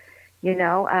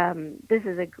 This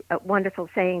is a wonderful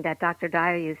saying that Dr.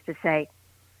 Dyer used to say,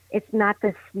 it's not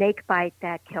the snake bite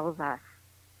that kills us.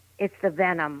 It's the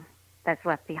venom that's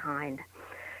left behind.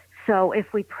 So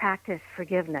if we practice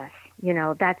forgiveness,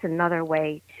 that's another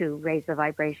way to raise the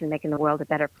vibration, making the world a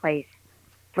better place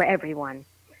for everyone.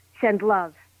 Send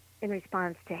love in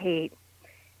response to hate.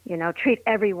 Treat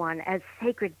everyone as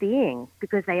sacred beings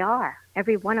because they are.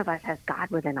 Every one of us has God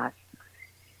within us.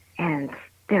 And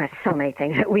there are so many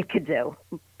things that we could do.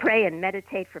 Pray and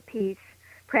meditate for peace.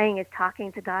 Praying is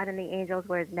talking to God and the angels,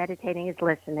 whereas meditating is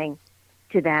listening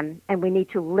to them, and we need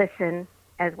to listen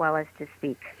as well as to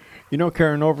speak.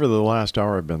 Karen, over the last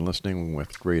hour, I've been listening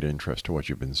with great interest to what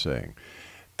you've been saying.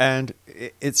 And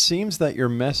it seems that your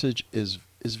message is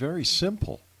very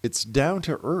simple. It's down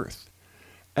to earth.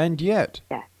 And yet,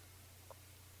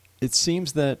 it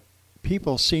seems that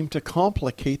people seem to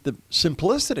complicate the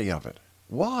simplicity of it.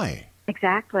 Why?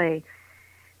 Exactly.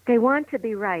 They want to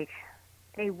be right.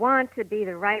 they want to be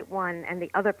the right one and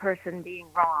the other person being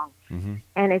wrong. Mm-hmm.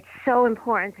 And it's so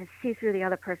important to see through the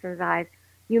other person's eyes.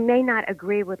 You may not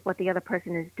agree with what the other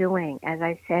person is doing, as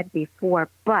I said before,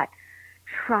 but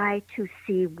try to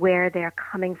see where they're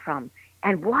coming from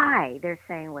and why they're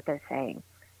saying what they're saying.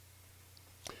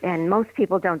 And most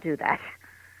people don't do that.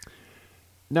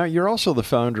 Now, you're also the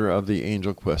founder of the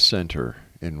Angel Quest Center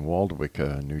in Waldwick,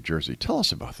 New Jersey. Tell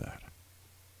us about that.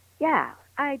 Yeah,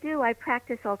 I do. I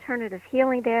practice alternative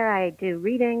healing there. I do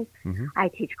readings. Mm-hmm. I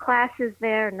teach classes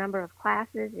there, a number of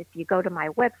classes. If you go to my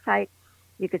website,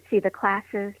 you could see the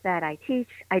classes that I teach.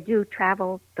 I do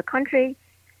travel the country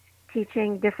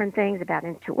teaching different things about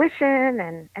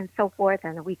intuition and so forth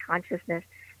and the weak consciousness,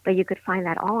 but you could find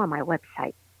that all on my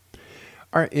website.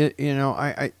 All right,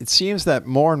 it seems that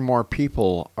more and more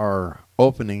people are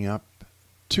opening up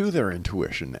to their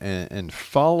intuition and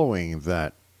following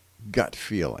that gut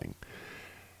feeling.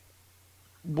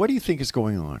 What do you think is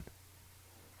going on?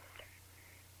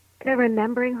 They're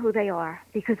remembering who they are,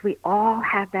 because we all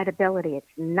have that ability. It's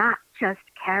not just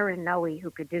Karen Noe who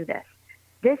could do this.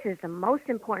 This is the most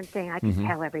important thing I can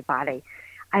tell everybody.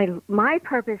 My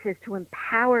purpose is to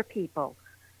empower people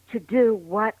to do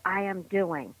what I am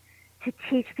doing, to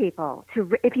teach people.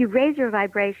 If you raise your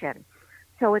vibration,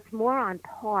 so it's more on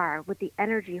par with the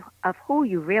energy of who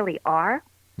you really are,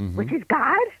 which is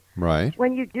God. Right.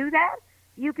 When you do that,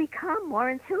 you become more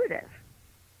intuitive.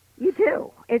 You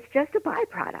do. It's just a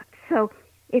byproduct. So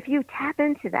if you tap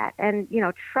into that and,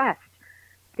 trust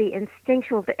the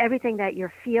instinctual, everything that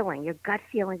you're feeling, your gut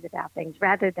feelings about things,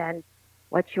 rather than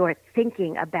what you're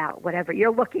thinking about, whatever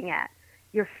you're looking at,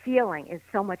 your feeling is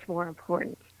so much more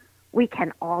important. We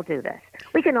can all do this.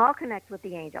 We can all connect with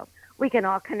the angels. We can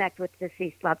all connect with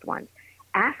deceased loved ones.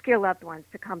 Ask your loved ones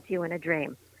to come to you in a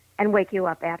dream and wake you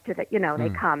up after that. They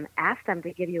come. Ask them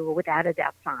to give you a without a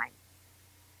doubt sign.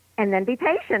 And then be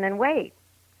patient and wait.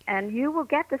 And you will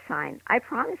get the sign. I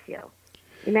promise you.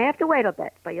 You may have to wait a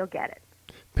bit, but you'll get it.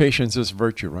 Patience is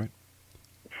virtue, right?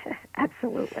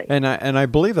 Absolutely. And I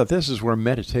believe that this is where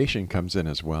meditation comes in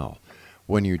as well.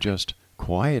 When you just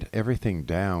quiet everything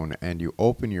down and you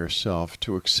open yourself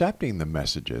to accepting the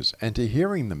messages and to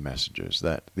hearing the messages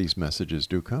that these messages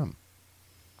do come.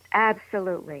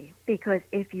 Absolutely. Because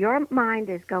if your mind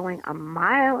is going a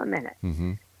mile a minute,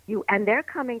 and they're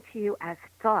coming to you as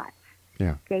thoughts,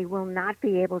 they will not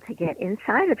be able to get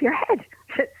inside of your head.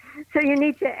 So you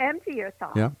need to empty your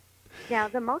thoughts. Yeah. Now,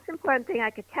 the most important thing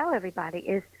I could tell everybody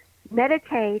is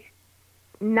meditate,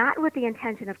 not with the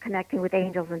intention of connecting with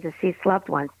angels and deceased loved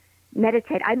ones.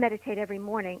 Meditate. I meditate every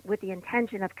morning with the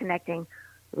intention of connecting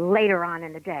later on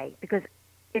in the day, because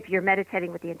if you're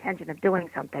meditating with the intention of doing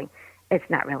something, it's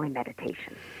not really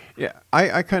meditation. Yeah,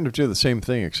 I kind of do the same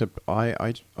thing, except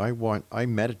I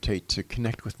meditate to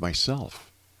connect with myself.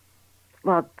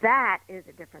 Well, that is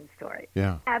a different story.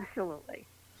 Yeah. Absolutely.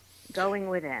 Going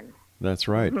within. That's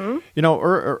right.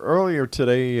 Earlier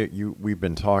today, we've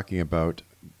been talking about,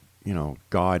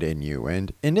 God in you.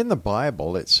 And in the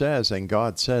Bible, it says, and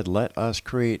God said, let us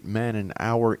create man in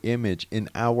our image, in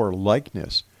our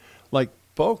likeness. Like,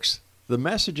 folks, the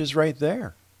message is right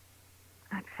there.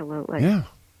 Absolutely. Yeah.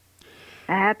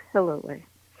 Absolutely.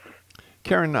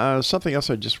 Karen, something else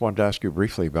I just wanted to ask you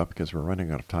briefly about, because we're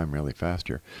running out of time really fast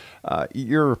here.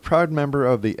 You're a proud member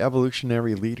of the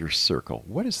Evolutionary Leaders Circle.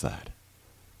 What is that?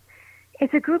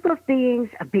 It's a group of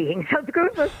a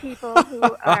group of people who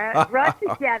are brought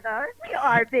together. We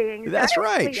are beings. That's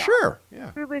right. Sure. Yeah.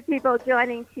 A group of people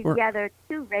joining together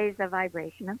to raise the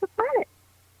vibration of the planet.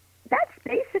 That's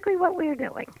basically what we're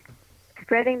doing.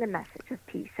 Spreading the message of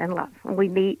peace and love. And we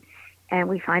meet and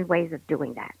we find ways of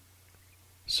doing that.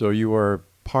 So you are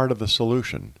part of the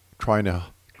solution, trying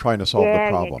to solve the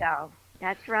problem. There you go.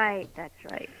 That's right.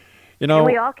 And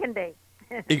we all can be.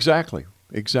 Exactly.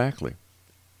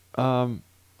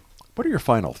 What are your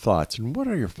final thoughts and what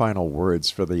are your final words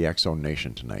for the Exo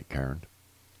Nation tonight, Karen?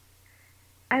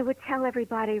 I would tell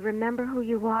everybody, remember who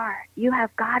you are. You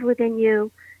have God within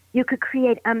you. You could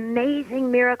create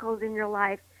amazing miracles in your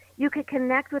life. You could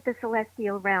connect with the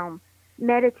celestial realm.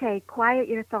 Meditate, quiet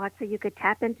your thoughts so you could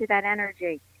tap into that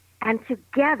energy. And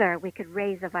together we could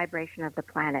raise the vibration of the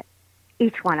planet,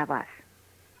 each one of us.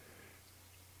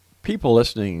 People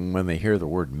listening, when they hear the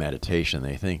word meditation,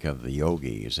 they think of the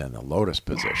yogis and the lotus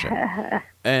position.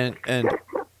 and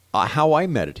how I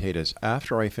meditate is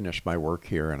after I finish my work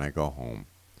here and I go home,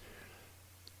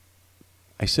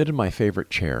 I sit in my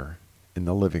favorite chair in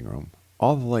the living room,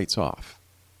 all the lights off,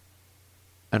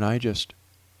 and I just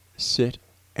sit,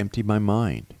 empty my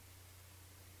mind,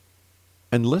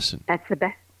 and listen. That's the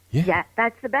best. Yeah,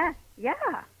 that's the best. Yeah.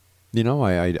 You know,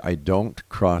 I don't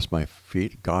cross my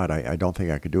feet. God, I don't think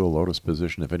I could do a lotus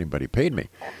position if anybody paid me.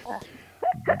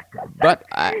 But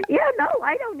I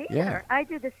don't either. Yeah. I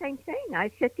do the same thing.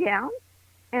 I sit down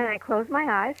and I close my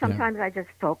eyes. Sometimes I just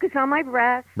focus on my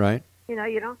breath. Right. You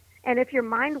know. And if your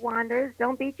mind wanders,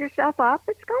 don't beat yourself up.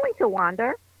 It's going to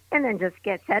wander. And then just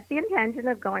set the intention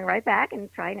of going right back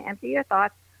and trying to empty your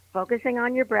thoughts, focusing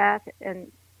on your breath,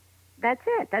 and that's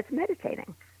it. That's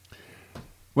meditating.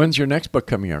 When's your next book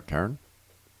coming out, Karen?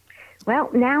 Well,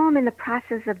 now I'm in the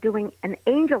process of doing an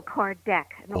angel card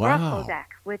deck, an oracle deck,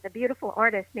 with a beautiful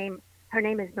artist her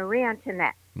name is Marie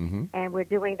Antoinette. Mm-hmm. And we're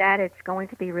doing that. It's going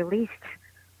to be released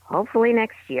hopefully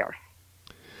next year.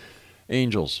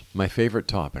 Angels, my favorite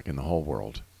topic in the whole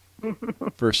world.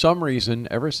 For some reason,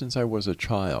 ever since I was a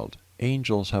child,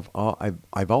 angels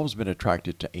I've always been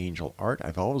attracted to angel art.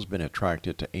 I've always been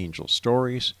attracted to angel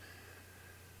stories.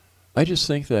 I just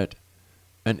think that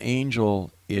an angel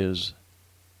is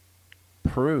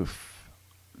proof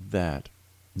that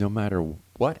no matter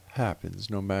what happens,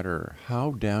 no matter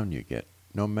how down you get,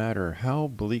 no matter how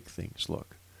bleak things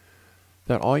look,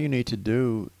 that all you need to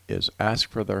do is ask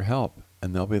for their help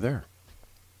and they'll be there.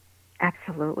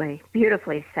 Absolutely.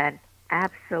 Beautifully said.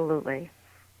 Absolutely.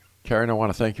 Karen, I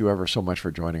want to thank you ever so much for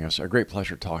joining us. A great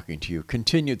pleasure talking to you.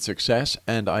 Continued success,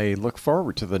 and I look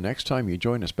forward to the next time you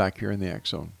join us back here in the X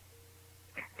Zone.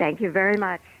 Thank you very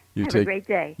much. Have a great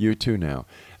day. You too now.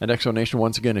 And X Zone Nation,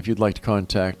 once again, if you'd like to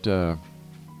contact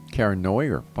Karen Noe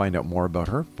or find out more about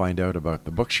her, find out about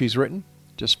the book she's written,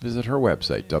 just visit her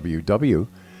website, www.karennoe.com.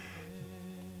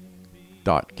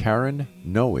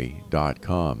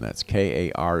 That's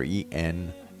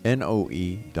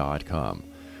KARENNOE.com.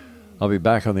 I'll be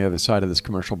back on the other side of this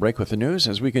commercial break with the news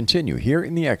as we continue here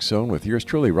in the X Zone with yours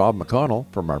truly, Rob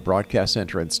McConnell, from our broadcast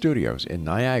center and studios in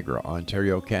Niagara,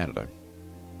 Ontario, Canada.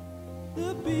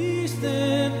 The beast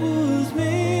that was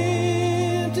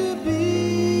meant to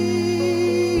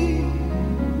be,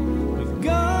 with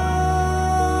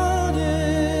God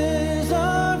as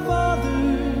our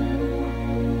Father,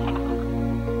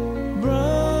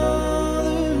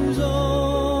 brothers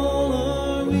all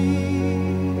are we.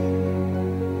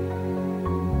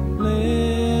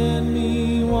 Let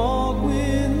me walk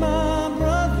with my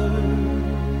brother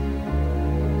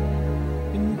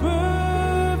in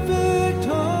perfect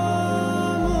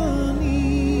harmony.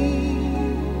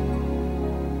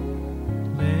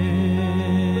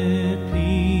 Let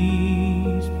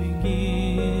peace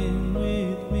begin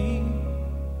with me.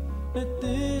 Let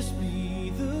this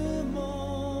be the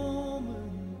moment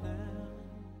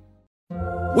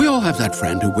now. We all have that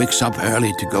friend who wakes up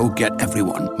early to go get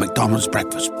everyone McDonald's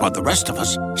breakfast, while the rest of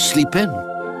us sleep in.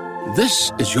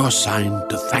 This is your sign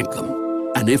to thank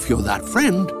them. And if you're that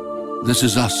friend, this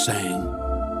is us saying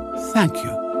thank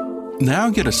you. Now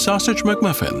get a sausage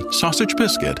McMuffin, sausage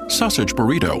biscuit, sausage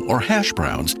burrito, or hash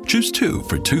browns. Choose 2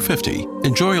 for $2.50.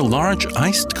 Enjoy a large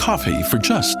iced coffee for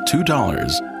just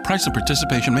 $2. Price and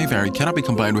participation may vary. Cannot be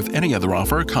combined with any other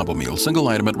offer or combo meal. Single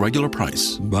item at regular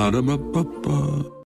price. Ba-da-ba-ba-ba.